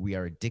 We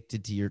are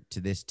addicted to you,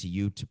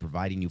 to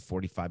providing you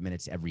 45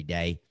 minutes every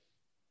day.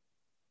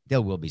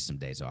 There will be some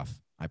days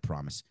off, I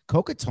promise.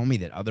 Coca told me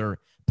that other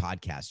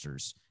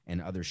podcasters and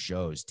other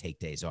shows take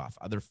days off.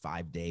 Other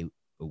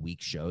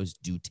 5-day-a-week shows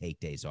do take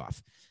days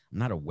off. I'm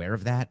not aware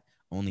of that,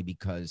 only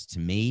because to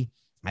me,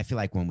 I feel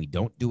like when we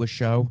don't do a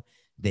show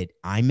that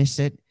I miss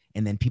it,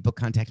 and then people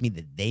contact me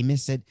that they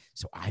miss it.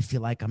 So I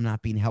feel like I'm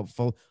not being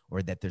helpful,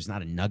 or that there's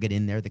not a nugget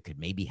in there that could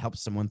maybe help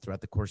someone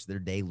throughout the course of their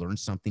day, learn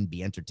something,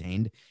 be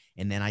entertained.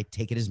 And then I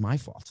take it as my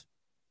fault.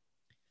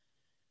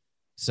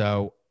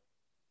 So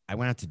I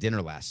went out to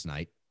dinner last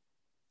night,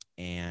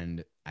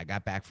 and I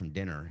got back from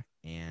dinner,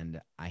 and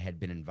I had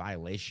been in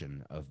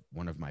violation of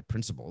one of my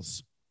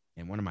principles.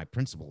 And one of my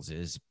principles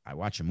is I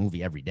watch a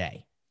movie every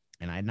day,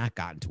 and I had not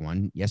gotten to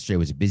one. Yesterday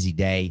was a busy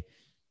day,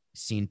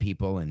 seeing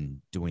people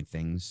and doing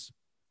things.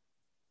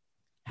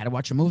 Had to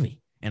watch a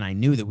movie. And I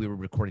knew that we were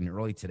recording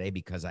early today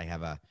because I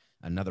have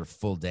another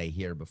full day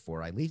here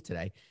before I leave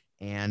today.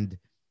 And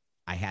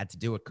I had to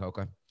do it,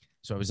 Coca.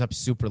 So I was up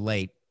super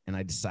late, and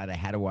I decided I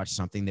had to watch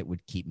something that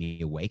would keep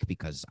me awake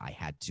because I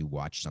had to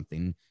watch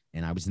something,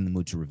 and I was in the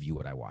mood to review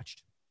what I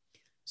watched.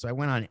 So I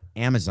went on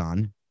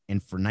Amazon,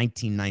 and for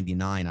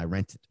 $19.99, I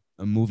rented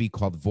a movie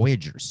called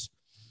Voyagers.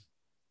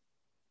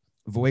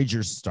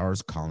 Voyagers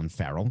stars Colin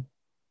Farrell.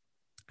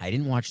 I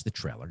didn't watch the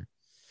trailer.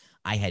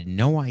 I had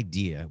no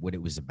idea what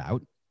it was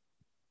about.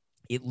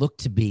 It looked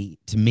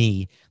to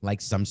me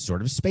like some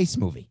sort of space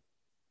movie.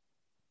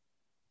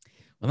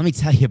 Well, let me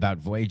tell you about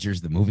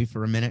Voyagers, the movie,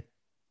 for a minute.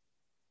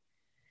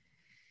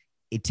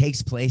 It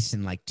takes place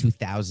in like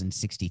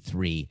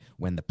 2063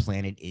 when the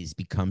planet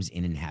becomes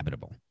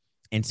uninhabitable.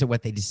 And so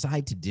what they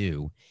decide to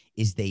do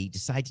is they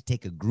decide to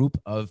take a group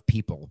of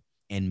people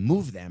and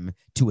move them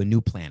to a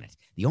new planet.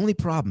 The only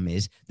problem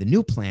is the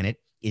new planet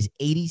is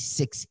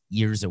 86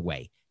 years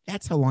away.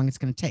 That's how long it's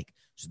going to take.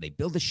 So they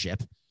build a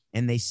ship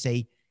and they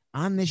say,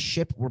 on this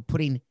ship, we're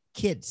putting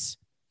kids.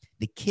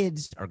 The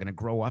kids are going to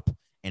grow up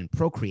and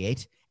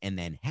procreate and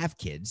then have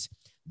kids.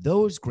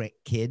 Those great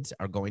kids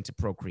are going to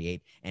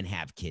procreate and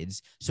have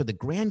kids. So the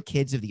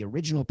grandkids of the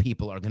original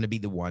people are going to be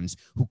the ones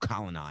who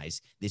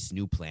colonize this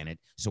new planet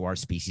so our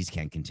species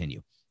can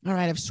continue. All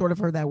right, I've sort of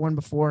heard that one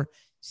before.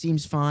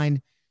 Seems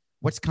fine.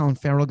 What's Colin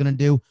Farrell going to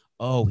do?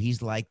 Oh,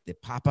 he's like the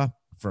papa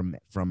from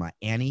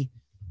Annie,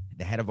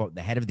 the head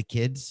of the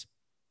kids,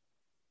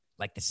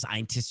 like the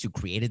scientist who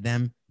created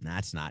them. No,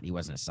 it's not. He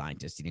wasn't a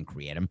scientist. He didn't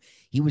create them.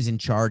 He was in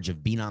charge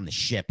of being on the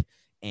ship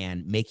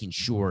and making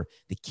sure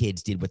the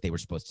kids did what they were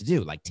supposed to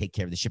do, like take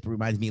care of the ship. It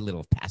reminds me a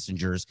little of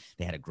Passengers.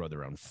 They had to grow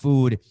their own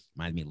food. It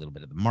reminds me a little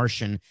bit of The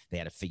Martian. They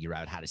had to figure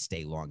out how to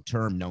stay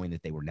long-term, knowing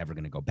that they were never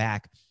going to go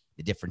back.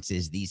 The difference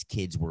is these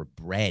kids were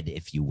bred,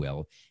 if you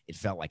will. It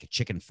felt like a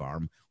chicken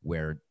farm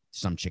where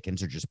some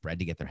chickens are just bred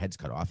to get their heads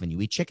cut off and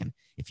you eat chicken.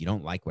 If you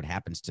don't like what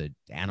happens to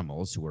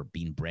animals who are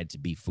being bred to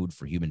be food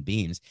for human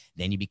beings,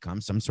 then you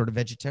become some sort of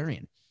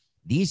vegetarian.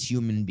 These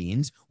human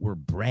beings were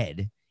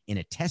bred in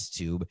a test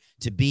tube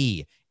to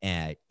be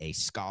a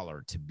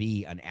scholar, to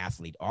be an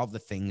athlete, all the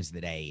things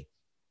that a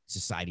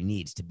society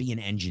needs, to be an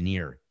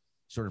engineer.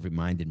 Sort of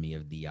reminded me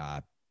of the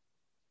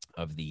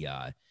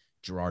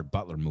Gerard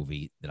Butler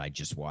movie that I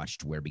just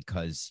watched, where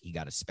because he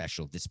got a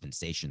special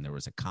dispensation, there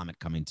was a comet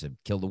coming to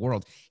kill the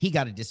world. He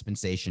got a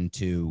dispensation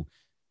to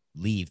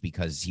leave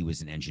because he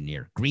was an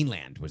engineer.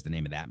 Greenland was the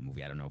name of that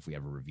movie. I don't know if we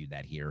ever reviewed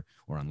that here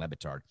or on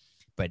Levitard,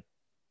 but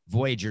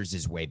Voyagers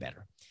is way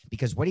better.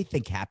 Because what do you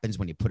think happens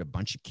when you put a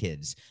bunch of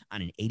kids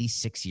on an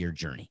 86-year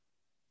journey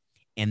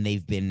and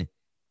they've been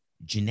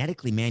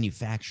genetically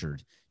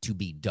manufactured to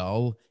be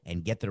dull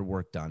and get their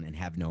work done and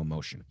have no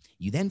emotion?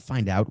 You then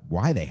find out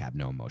why they have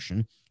no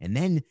emotion, and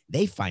then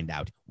they find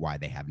out why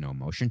they have no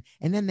emotion,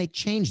 and then they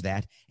change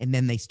that, and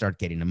then they start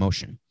getting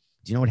emotion.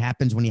 Do you know what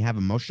happens when you have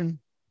emotion?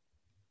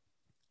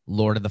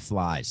 Lord of the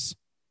Flies.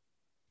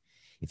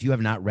 If you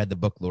have not read the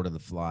book Lord of the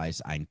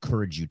Flies, I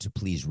encourage you to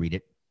please read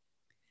it.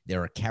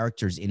 There are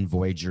characters in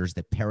Voyagers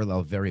that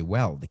parallel very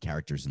well the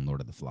characters in Lord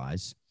of the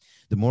Flies.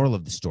 The moral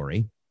of the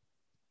story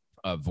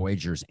of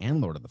Voyagers and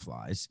Lord of the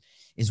Flies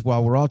is,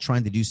 while we're all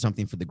trying to do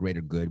something for the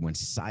greater good, when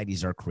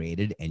societies are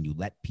created and you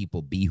let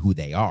people be who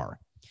they are,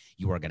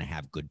 you are going to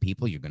have good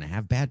people, you're going to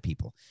have bad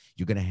people.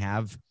 You're going to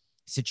have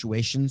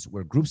situations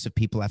where groups of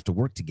people have to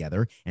work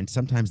together, and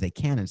sometimes they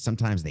can and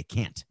sometimes they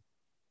can't.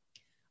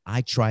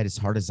 I tried as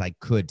hard as I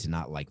could to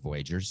not like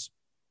Voyagers,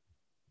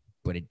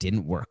 but it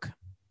didn't work.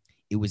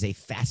 It was a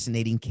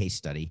fascinating case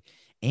study,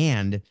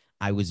 and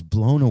I was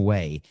blown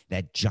away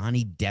that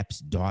Johnny Depp's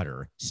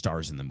daughter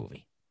stars in the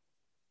movie.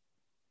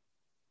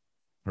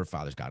 Her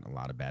father's gotten a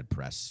lot of bad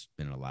press,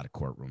 been in a lot of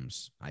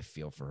courtrooms. I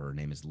feel for her. Her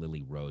name is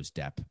Lily Rose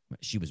Depp.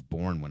 She was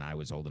born when I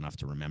was old enough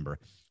to remember.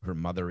 Her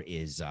mother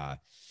is,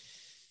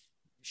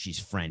 she's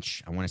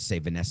French. I want to say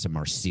Vanessa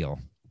Marcil,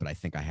 but I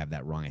think I have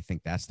that wrong. I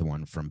think that's the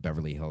one from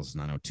Beverly Hills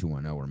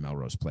 90210 or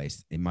Melrose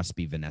Place. It must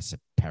be Vanessa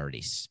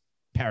Paradis.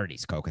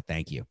 Paradis, Coca,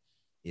 thank you,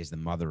 is the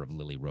mother of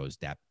Lily Rose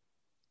Depp.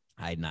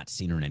 I had not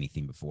seen her in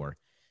anything before.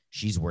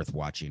 She's worth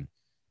watching.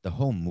 The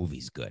whole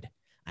movie's good.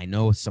 I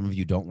know some of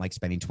you don't like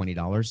spending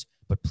 $20,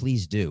 but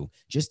please do,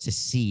 just to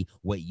see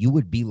what you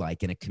would be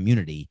like in a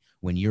community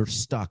when you're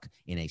stuck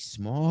in a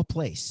small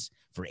place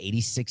for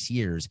 86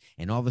 years,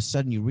 and all of a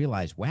sudden you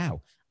realize,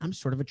 wow, I'm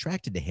sort of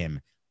attracted to him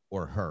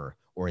or her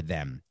or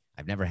them.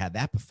 I've never had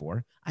that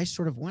before. I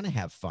sort of want to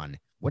have fun.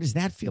 What does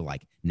that feel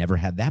like? Never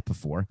had that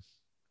before.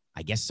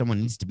 I guess someone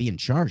needs to be in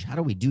charge. How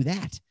do we do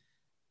that?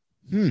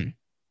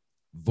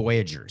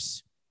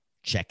 Voyagers.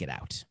 Check it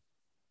out.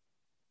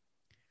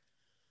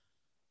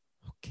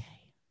 Okay.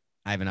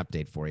 I have an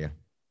update for you.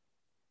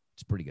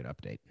 It's a pretty good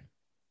update.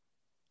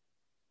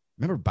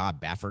 Remember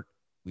Bob Baffert?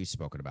 We've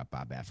spoken about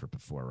Bob Baffert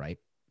before, right?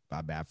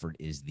 Bob Baffert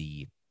is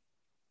the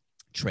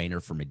trainer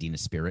for Medina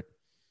Spirit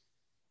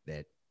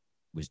that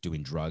was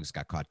doing drugs,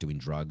 got caught doing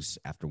drugs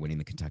after winning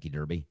the Kentucky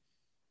Derby.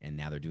 And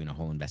now they're doing a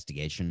whole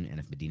investigation. And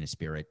if Medina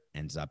Spirit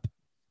ends up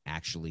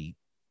actually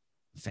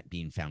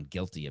being found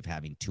guilty of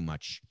having too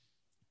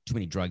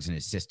many drugs in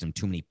his system,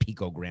 too many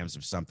picograms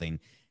of something,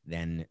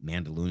 then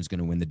Mandaloun's going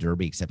to win the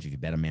Derby, except if you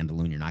bet on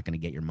Mandaloun, you're not going to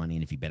get your money.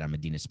 And if you bet on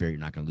Medina Spirit, you're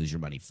not going to lose your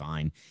money.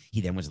 Fine.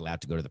 He then was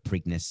allowed to go to the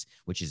Preakness,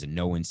 which is a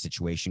no-win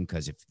situation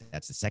because if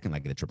that's the second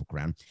leg of the Triple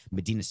Crown,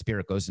 Medina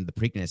Spirit goes into the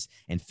Preakness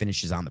and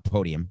finishes on the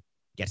podium,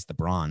 gets the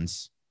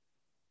bronze,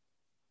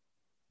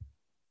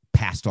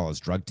 passed all his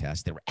drug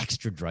tests. There were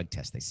extra drug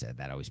tests, they said.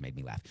 That always made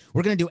me laugh.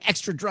 We're going to do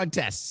extra drug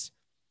tests.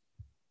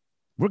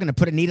 We're going to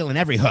put a needle in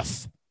every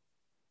hoof.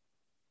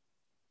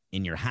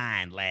 In your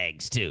hind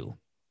legs, too.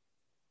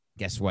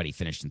 Guess what? He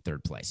finished in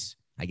third place.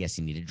 I guess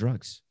he needed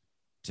drugs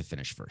to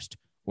finish first.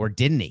 Or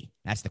didn't he?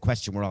 That's the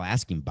question we're all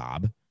asking,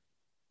 Bob.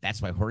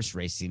 That's why horse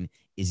racing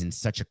is in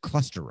such a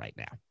cluster right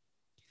now.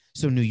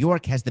 So New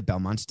York has the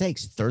Belmont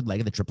Stakes, third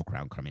leg of the Triple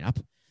Crown coming up.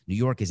 New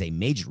York is a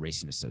major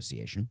racing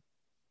association.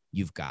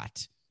 You've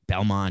got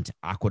Belmont,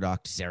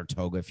 Aqueduct,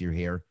 Saratoga, if you're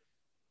here.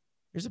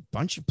 There's a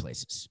bunch of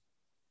places.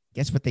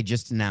 Guess what they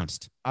just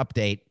announced?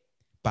 Update,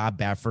 Bob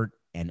Baffert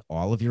and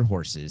all of your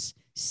horses.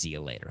 See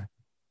you later.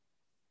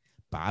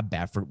 Bob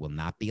Baffert will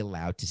not be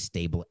allowed to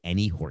stable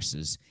any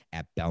horses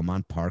at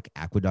Belmont Park,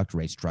 Aqueduct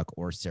Racetrack,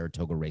 or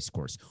Saratoga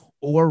Racecourse,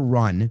 or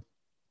run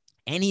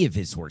any of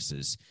his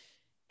horses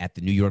at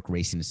the New York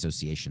Racing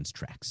Association's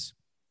tracks.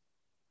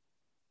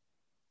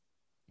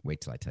 Wait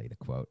till I tell you the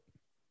quote.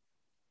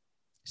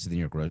 So the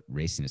New York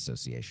Racing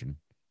Association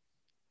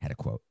had a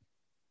quote.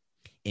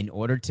 In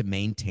order to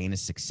maintain a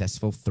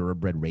successful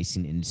thoroughbred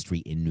racing industry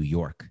in New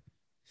York,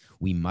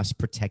 we must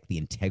protect the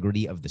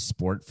integrity of the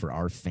sport for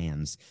our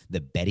fans,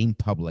 the betting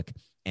public,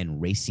 and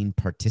racing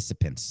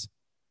participants.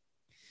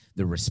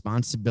 The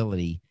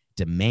responsibility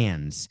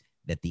demands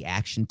that the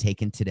action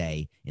taken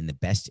today in the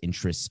best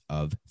interests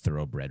of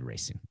thoroughbred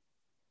racing.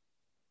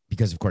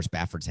 Because, of course,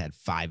 Baffert's had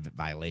 5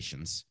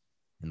 violations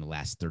in the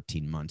last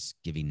 13 months,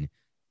 giving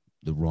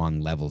the wrong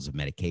levels of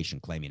medication,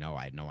 claiming, oh,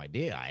 I had no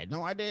idea.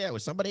 It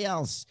was somebody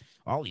else.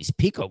 All these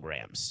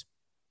picograms.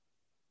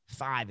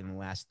 5 in the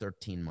last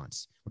 13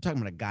 months. We're talking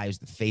about a guy who's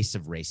the face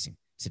of racing.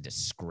 It's a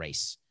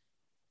disgrace.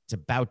 It's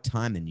about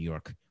time the New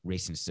York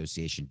Racing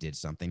Association did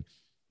something.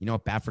 You know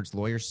what Baffert's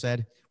lawyer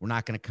said? We're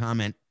not going to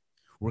comment.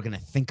 We're going to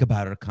think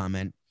about our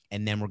comment,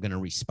 and then we're going to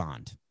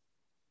respond.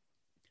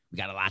 We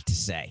got a lot to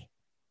say.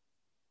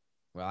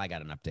 Well, I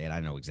got an update.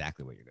 I know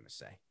exactly what you're going to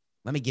say.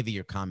 Let me give you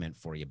your comment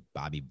for you,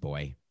 Bobby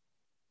boy.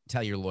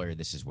 Tell your lawyer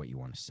this is what you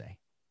want to say.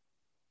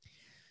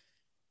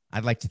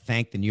 I'd like to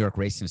thank the New York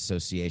Racing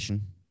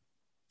Association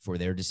for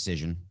their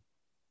decision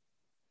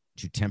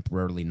to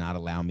temporarily not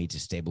allow me to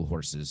stable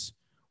horses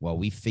while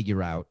we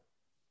figure out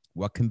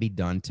what can be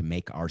done to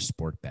make our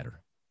sport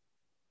better.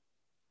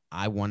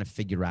 I want to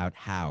figure out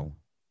how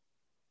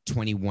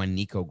 21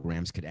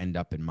 nicograms could end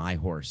up in my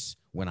horse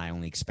when I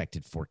only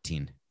expected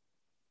 14.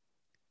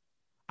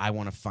 I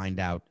want to find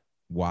out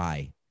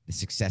why the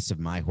success of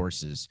my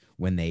horses,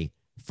 when they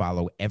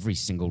follow every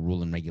single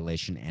rule and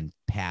regulation and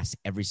pass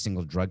every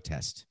single drug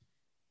test,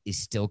 is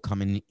still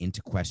coming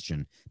into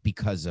question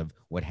because of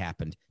what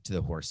happened to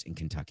the horse in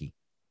Kentucky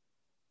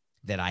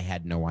that I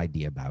had no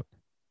idea about.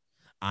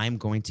 I'm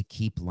going to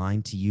keep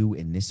lying to you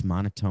in this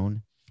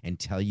monotone and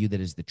tell you that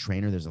as the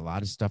trainer, there's a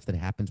lot of stuff that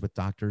happens with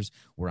doctors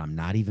where I'm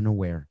not even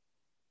aware.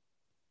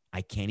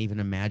 I can't even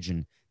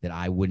imagine that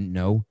I wouldn't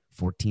know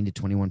 14 to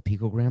 21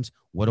 picograms.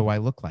 What do I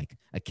look like?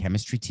 A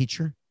chemistry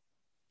teacher?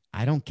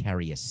 I don't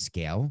carry a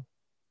scale.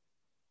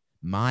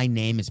 My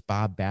name is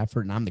Bob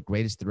Baffert, and I'm the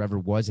greatest there ever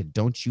was, and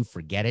don't you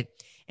forget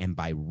it. And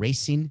by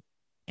racing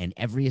and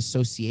every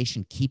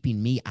association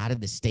keeping me out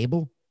of the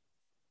stable,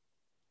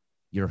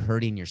 you're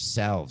hurting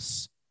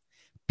yourselves.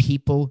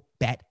 People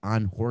bet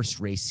on horse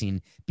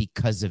racing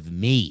because of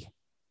me.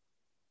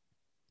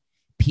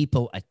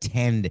 People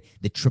attend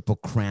the Triple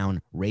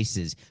Crown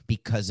races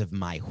because of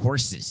my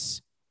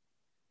horses.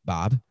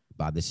 Bob,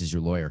 this is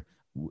your lawyer.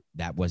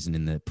 That wasn't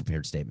in the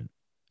prepared statement.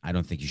 I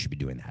don't think you should be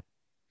doing that.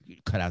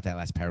 Cut out that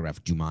last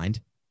paragraph. Do you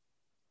mind?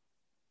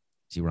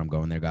 See where I'm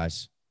going there,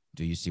 guys?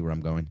 Do you see where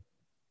I'm going?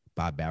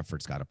 Bob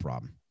Baffert's got a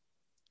problem.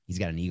 He's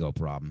got an ego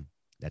problem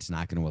that's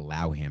not going to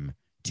allow him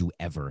to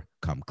ever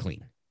come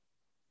clean.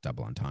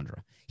 Double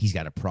entendre. He's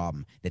got a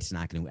problem that's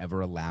not going to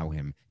ever allow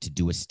him to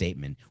do a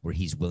statement where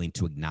he's willing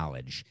to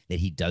acknowledge that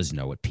he does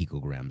know what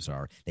picograms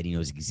are, that he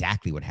knows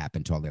exactly what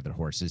happened to all the other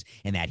horses,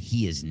 and that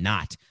he is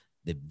not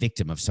the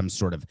victim of some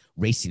sort of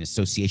racing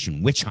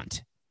association witch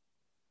hunt.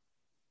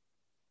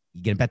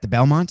 You going to bet the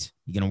Belmont?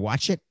 You going to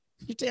watch it?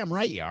 You're damn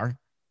right you are.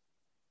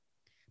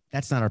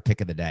 That's not our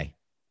pick of the day.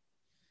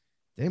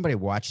 Did anybody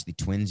watch the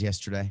Twins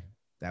yesterday?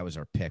 That was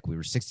our pick. We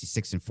were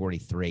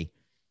 66-43.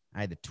 I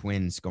had the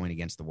Twins going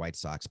against the White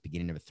Sox,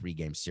 beginning of a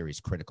 3-game series,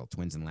 critical.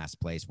 Twins in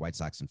last place, White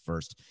Sox in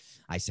first.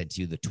 I said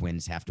to you, the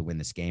Twins have to win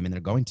this game, and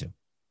they're going to.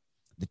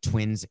 The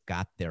Twins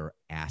got their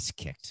ass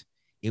kicked.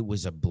 It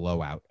was a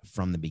blowout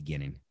from the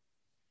beginning.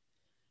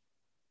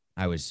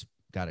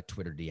 Got a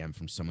Twitter DM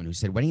from someone who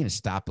said, when are you going to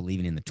stop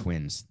believing in the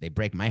Twins? They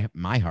break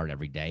my heart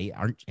every day.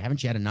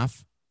 Haven't you had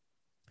enough?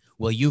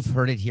 Well, you've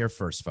heard it here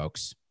first,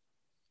 folks.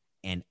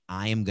 And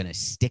I am going to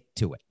stick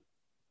to it.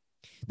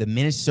 The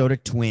Minnesota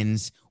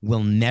Twins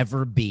will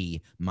never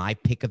be my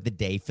pick of the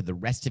day for the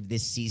rest of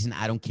this season.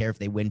 I don't care if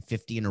they win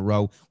 50 in a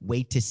row.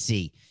 Wait to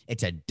see.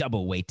 It's a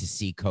double wait to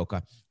see,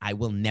 Coca. I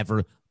will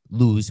never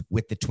lose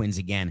with the Twins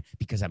again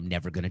because I'm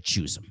never going to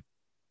choose them.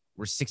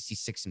 We're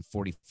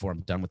 66-44.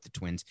 I'm done with the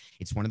Twins.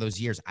 It's one of those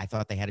years I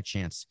thought they had a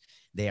chance.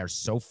 They are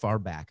so far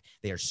back.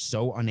 They are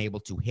so unable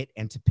to hit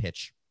and to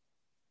pitch.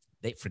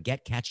 They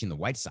forget catching the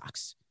White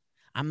Sox.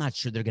 I'm not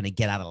sure they're going to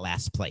get out of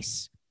last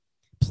place.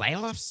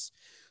 Playoffs?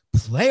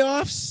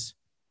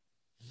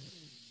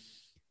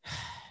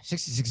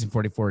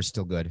 66-44 is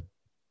still good,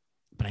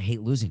 but I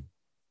hate losing.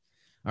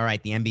 All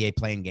right, the NBA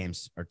playing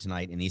games are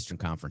tonight in the Eastern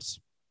Conference.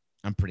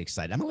 I'm pretty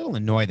excited. I'm a little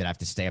annoyed that I have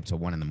to stay up till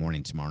 1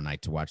 a.m. tomorrow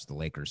night to watch the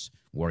Lakers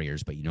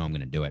Warriors, but you know I'm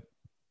going to do it.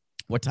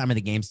 What time are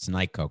the games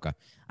tonight, Coca?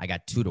 I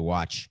got 2 to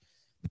watch.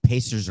 The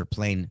Pacers are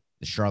playing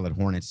the Charlotte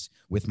Hornets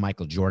with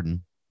Michael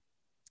Jordan,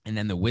 and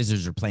then the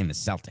Wizards are playing the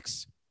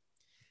Celtics.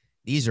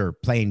 These are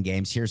playing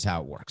games. Here's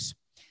how it works.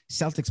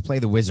 Celtics play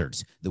the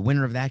Wizards. The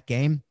winner of that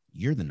game,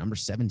 you're the number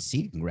 7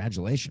 seed.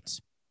 Congratulations.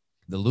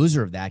 The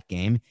loser of that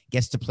game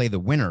gets to play the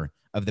winner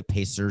of the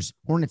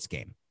Pacers-Hornets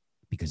game.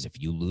 Because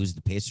if you lose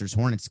the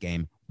Pacers-Hornets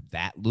game,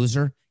 that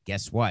loser,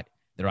 guess what?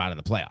 They're out of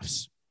the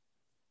playoffs.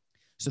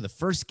 So the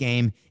first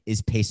game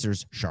is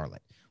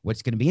Pacers-Charlotte.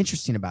 What's going to be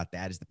interesting about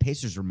that is the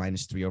Pacers are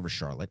 -3 over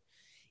Charlotte.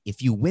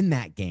 If you win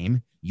that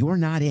game, you're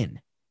not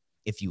in.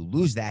 If you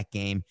lose that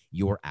game,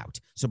 you're out.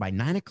 So by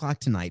 9 o'clock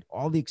tonight,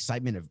 all the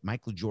excitement of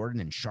Michael Jordan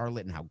and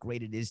Charlotte and how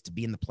great it is to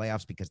be in the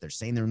playoffs because they're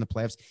saying they're in the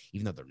playoffs,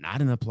 even though they're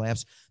not in the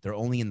playoffs, they're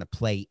only in the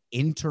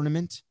play-in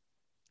tournament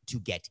to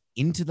get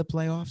into the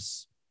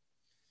playoffs.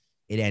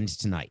 It ends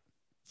tonight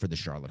for the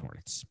Charlotte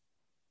Hornets.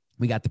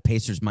 We got the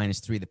Pacers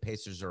 -3. The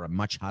Pacers are a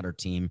much hotter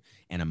team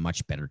and a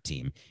much better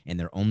team, and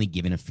they're only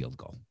given a field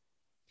goal.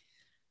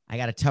 I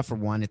got a tougher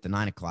one at the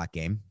 9 o'clock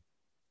game.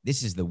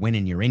 This is the win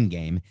and you're in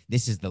game.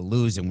 This is the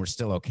lose and we're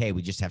still okay.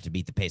 We just have to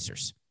beat the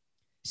Pacers.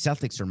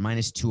 Celtics are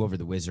 -2 over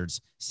the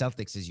Wizards.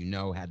 Celtics, as you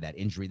know, had that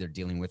injury they're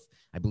dealing with.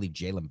 I believe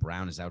Jaylen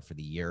Brown is out for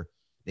the year.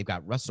 They've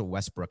got Russell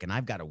Westbrook, and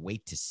I've got to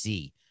wait to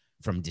see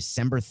from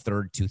December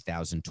 3rd,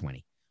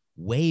 2020.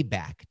 Way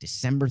back,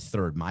 December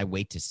 3rd, my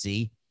wait to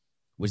see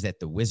was that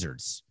the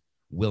Wizards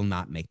will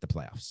not make the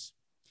playoffs.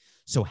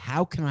 So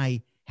how can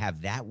I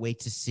have that wait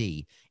to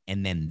see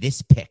and then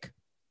this pick,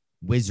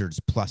 Wizards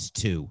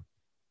 +2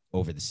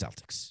 over the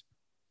Celtics?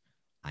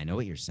 I know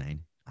what you're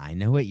saying.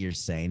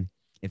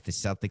 If the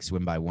Celtics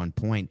win by 1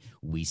 point,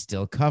 we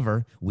still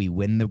cover, we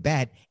win the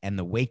bet, and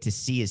the wait to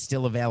see is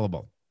still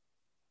available.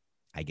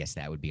 I guess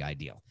that would be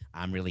ideal.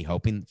 I'm really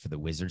hoping for the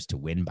Wizards to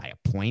win by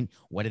a point.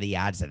 What are the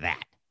odds of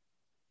that?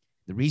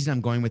 The reason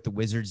I'm going with the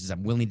Wizards is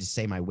I'm willing to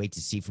say my wait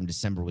to see from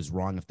December was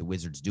wrong if the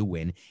Wizards do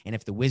win. And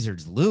if the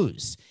Wizards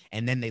lose,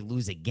 and then they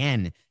lose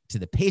again to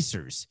the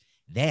Pacers,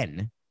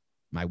 then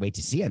my wait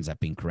to see ends up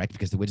being correct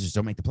because the Wizards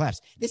don't make the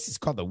playoffs. This is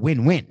called a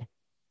win-win.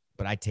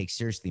 But I take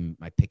seriously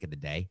my pick of the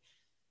day.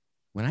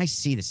 When I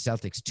see the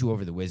Celtics 2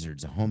 over the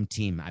Wizards, a home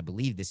team, I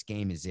believe this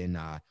game is in,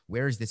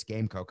 where is this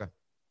game, Coca?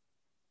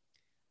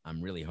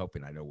 I'm really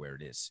hoping I know where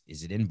it is.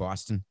 Is it in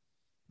Boston?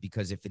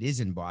 Because if it is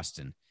in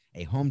Boston,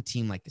 a home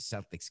team like the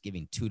Celtics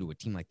giving 2 to a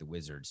team like the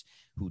Wizards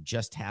who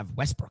just have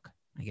Westbrook.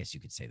 I guess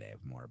you could say they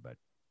have more, but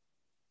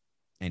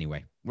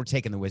anyway, we're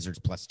taking the Wizards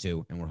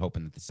 +2, and we're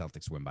hoping that the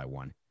Celtics win by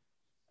 1.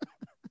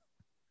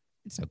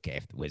 It's okay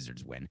if the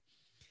Wizards win.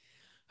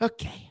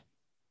 Okay.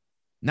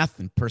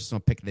 Nothing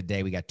personal pick of the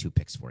day. We got 2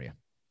 picks for you.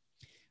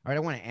 All right, I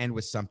want to end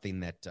with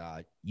something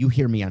that you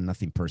hear me on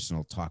Nothing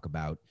Personal talk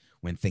about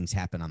when things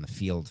happen on the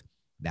field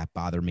that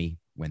bother me,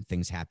 when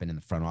things happen in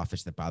the front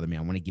office that bother me.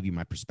 I want to give you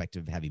my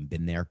perspective of having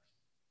been there.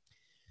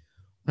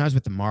 When I was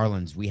with the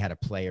Marlins, we had a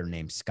player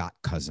named Scott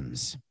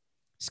Cousins.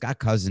 Scott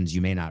Cousins,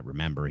 you may not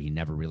remember, he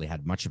never really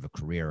had much of a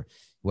career.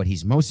 What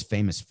he's most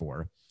famous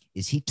for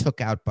is he took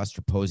out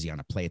Buster Posey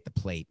on a play at the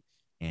plate,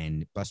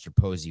 and Buster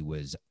Posey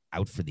was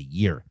out for the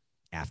year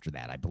after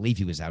that. I believe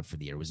he was out for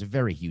the year. It was a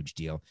very huge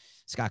deal.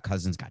 Scott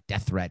Cousins got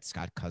death threats.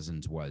 Scott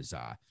Cousins was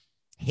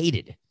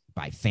hated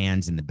by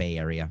fans in the Bay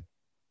Area.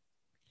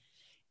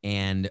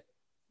 And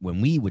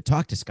when we would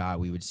talk to Scott,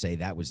 we would say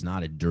that was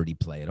not a dirty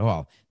play at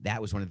all.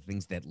 That was one of the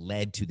things that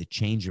led to the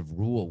change of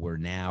rule where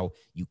now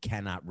you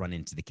cannot run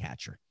into the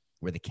catcher,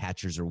 where the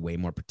catchers are way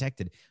more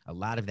protected. A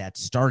lot of that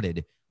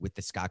started with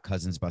the Scott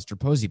Cousins Buster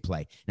Posey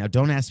play. Now,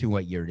 don't ask me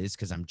what year it is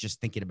because I'm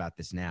just thinking about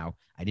this now.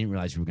 I didn't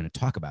realize we were going to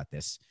talk about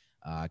this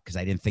because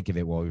I didn't think of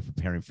it while we were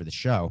preparing for the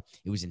show.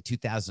 It was in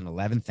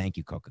 2011. Thank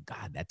you, Coca.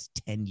 God, that's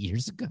 10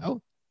 years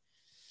ago.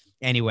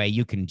 Anyway,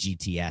 you can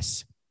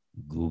GTS,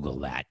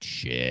 Google that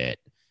shit,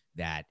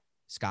 that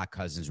Scott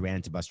Cousins ran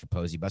into Buster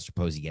Posey. Buster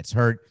Posey gets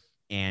hurt,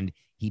 and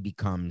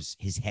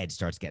his head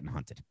starts getting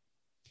hunted.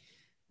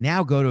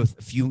 Now go to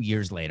a few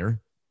years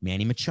later,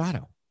 Manny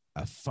Machado,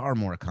 a far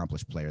more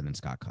accomplished player than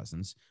Scott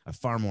Cousins, a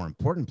far more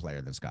important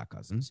player than Scott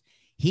Cousins.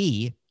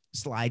 He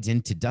slides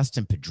into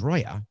Dustin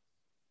Pedroia,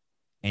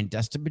 and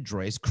Dustin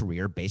Pedroia's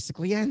career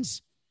basically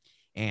ends.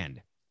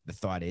 And the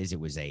thought is it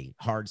was a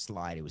hard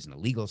slide. It was an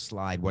illegal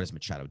slide. What is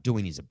Machado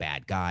doing? He's a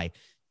bad guy.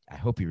 I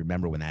hope you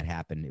remember when that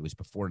happened. It was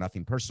before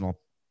Nothing Personal,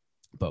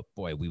 but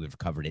boy, we would have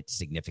covered it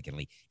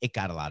significantly. It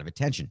got a lot of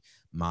attention.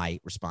 My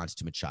response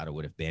to Machado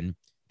would have been,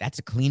 that's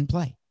a clean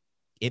play.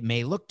 It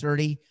may look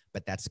dirty,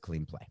 but that's a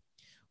clean play.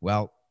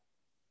 Well,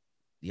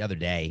 the other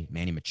day,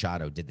 Manny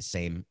Machado did the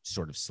same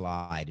sort of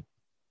slide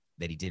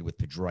that he did with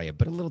Pedroia,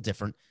 but a little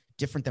different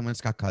than when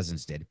Scott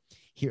Cousins did.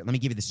 Here, let me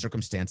give you the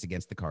circumstance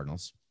against the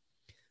Cardinals.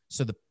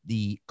 So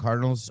the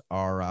Cardinals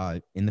are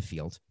in the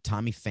field.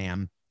 Tommy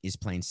Pham is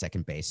playing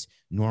second base,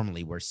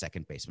 normally where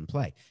second basemen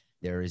play.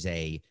 There is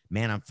a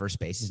man on first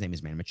base. His name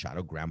is Manny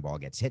Machado. Ground ball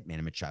gets hit.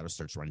 Manny Machado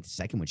starts running to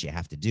second, which you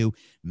have to do.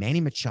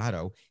 Manny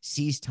Machado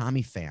sees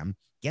Tommy Pham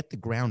get the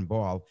ground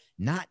ball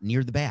not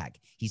near the bag.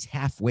 He's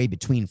halfway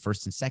between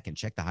first and second.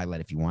 Check the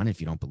highlight if you want, if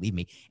you don't believe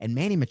me. And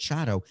Manny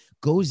Machado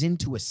goes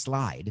into a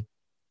slide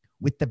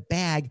with the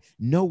bag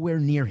nowhere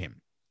near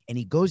him. And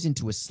he goes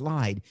into a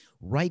slide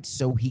right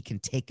so he can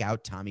take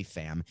out Tommy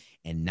Pham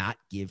and not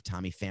give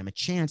Tommy Pham a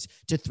chance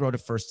to throw to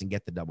first and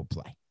get the double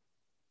play.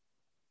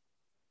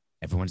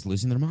 Everyone's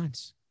losing their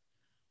minds.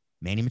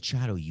 Manny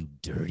Machado, you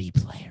dirty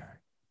player.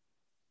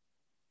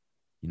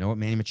 You know what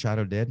Manny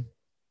Machado did?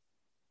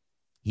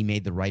 He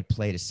made the right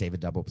play to save a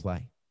double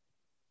play.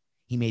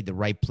 He made the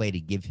right play to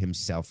give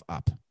himself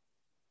up.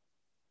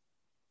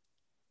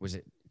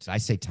 Did I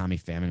say Tommy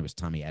Pham? It was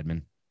Tommy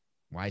Edman.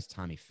 Why is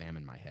Tommy Pham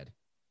in my head?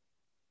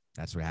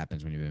 That's what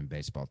happens when you've been in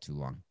baseball too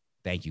long.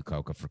 Thank you,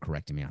 Coca, for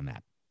correcting me on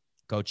that.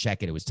 Go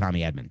check it. It was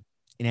Tommy Edman.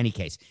 In any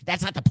case,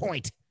 that's not the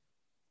point.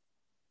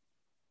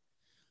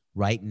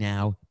 Right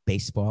now,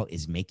 baseball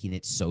is making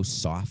it so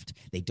soft.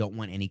 They don't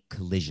want any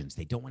collisions.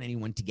 They don't want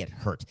anyone to get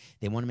hurt.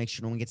 They want to make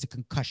sure no one gets a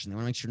concussion. They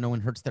want to make sure no one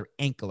hurts their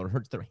ankle or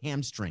hurts their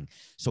hamstring.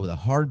 So with a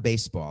hard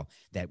baseball,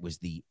 that was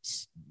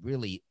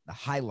really the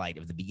highlight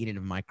of the beginning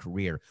of my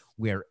career,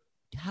 where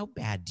how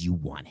bad do you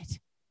want it?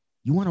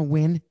 You want to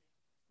win?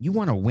 You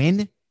want to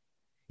win?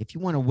 If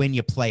you want to win,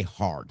 you play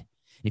hard.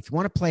 If you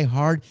want to play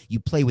hard, you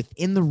play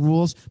within the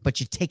rules, but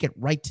you take it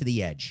right to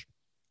the edge.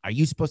 Are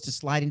you supposed to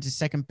slide into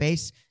second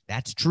base?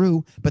 That's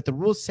true, but the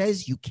rule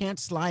says you can't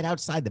slide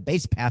outside the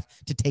base path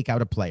to take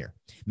out a player.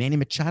 Manny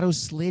Machado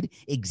slid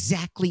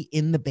exactly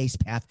in the base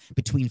path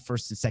between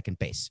first and second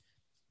base.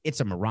 It's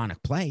a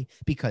moronic play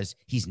because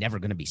he's never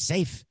going to be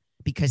safe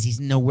because he's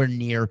nowhere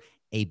near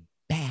a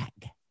bag.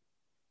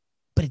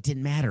 But it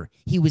didn't matter.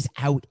 He was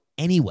out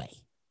anyway.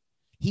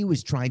 He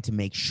was trying to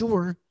make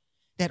sure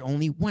that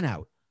only one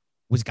out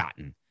was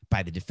gotten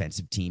by the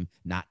defensive team,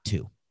 not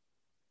two.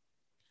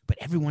 But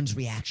everyone's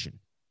reaction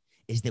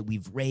is that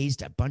we've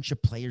raised a bunch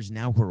of players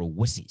now who are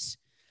wussies,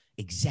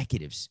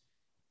 executives,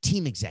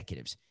 team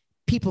executives,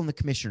 people in the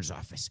commissioner's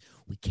office.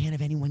 We can't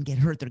have anyone get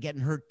hurt. They're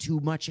getting hurt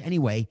too much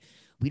anyway.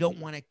 We don't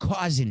want to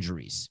cause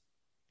injuries.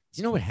 Do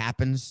you know what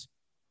happens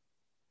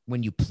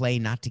when you play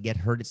not to get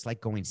hurt? It's like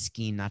going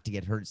skiing not to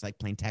get hurt. It's like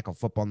playing tackle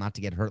football not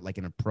to get hurt, like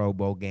in a Pro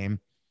Bowl game.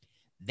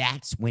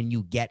 That's when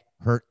you get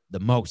hurt the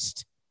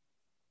most.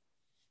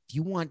 If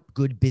you want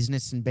good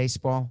business in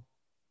baseball,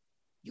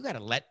 you got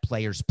to let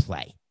players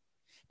play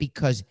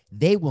because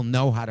they will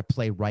know how to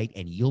play right,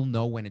 and you'll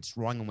know when it's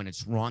wrong, and when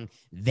it's wrong,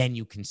 then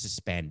you can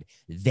suspend,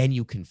 then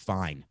you can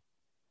fine.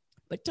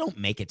 But don't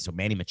make it so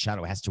Manny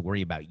Machado has to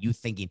worry about you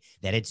thinking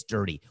that it's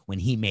dirty when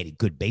he made a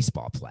good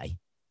baseball play.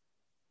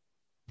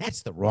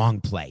 That's the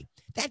wrong play.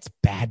 That's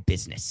bad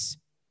business.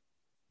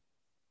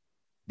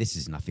 This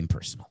is Nothing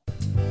Personal.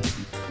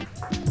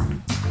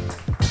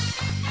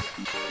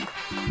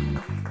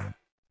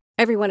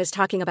 Everyone is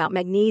talking about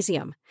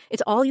magnesium.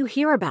 It's all you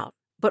hear about.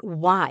 But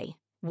why?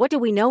 What do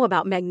we know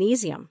about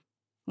magnesium?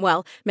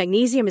 Well,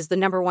 magnesium is the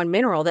number one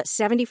mineral that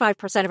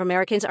 75% of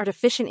Americans are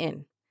deficient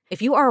in.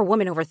 If you are a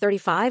woman over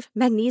 35,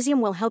 magnesium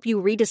will help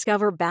you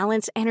rediscover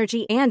balance,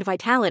 energy, and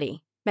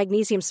vitality.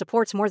 Magnesium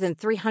supports more than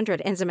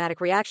 300 enzymatic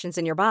reactions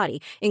in your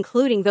body,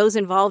 including those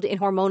involved in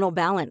hormonal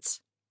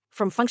balance.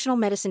 From functional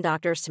medicine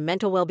doctors to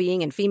mental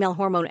well-being and female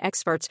hormone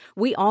experts,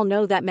 we all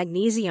know that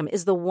magnesium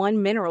is the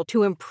one mineral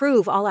to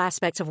improve all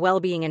aspects of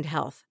well-being and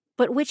health.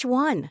 But which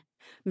one?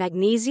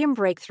 Magnesium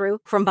Breakthrough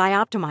from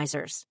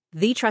Bioptimizers,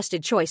 the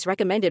trusted choice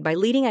recommended by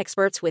leading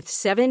experts with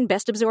 7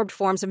 best-absorbed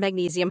forms of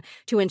magnesium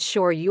to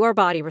ensure your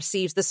body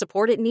receives the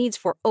support it needs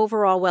for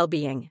overall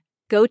well-being.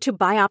 Go to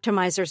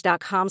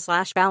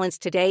bioptimizers.com/balance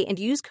today and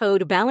use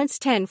code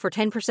BALANCE10 for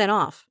 10%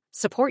 off.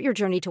 Support your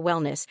journey to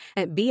wellness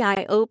at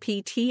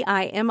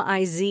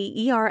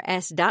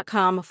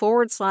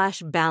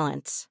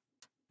bioptimizers.com/balance.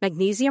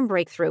 Magnesium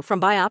Breakthrough from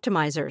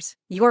Bioptimizers,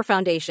 your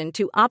foundation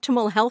to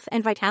optimal health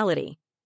and vitality.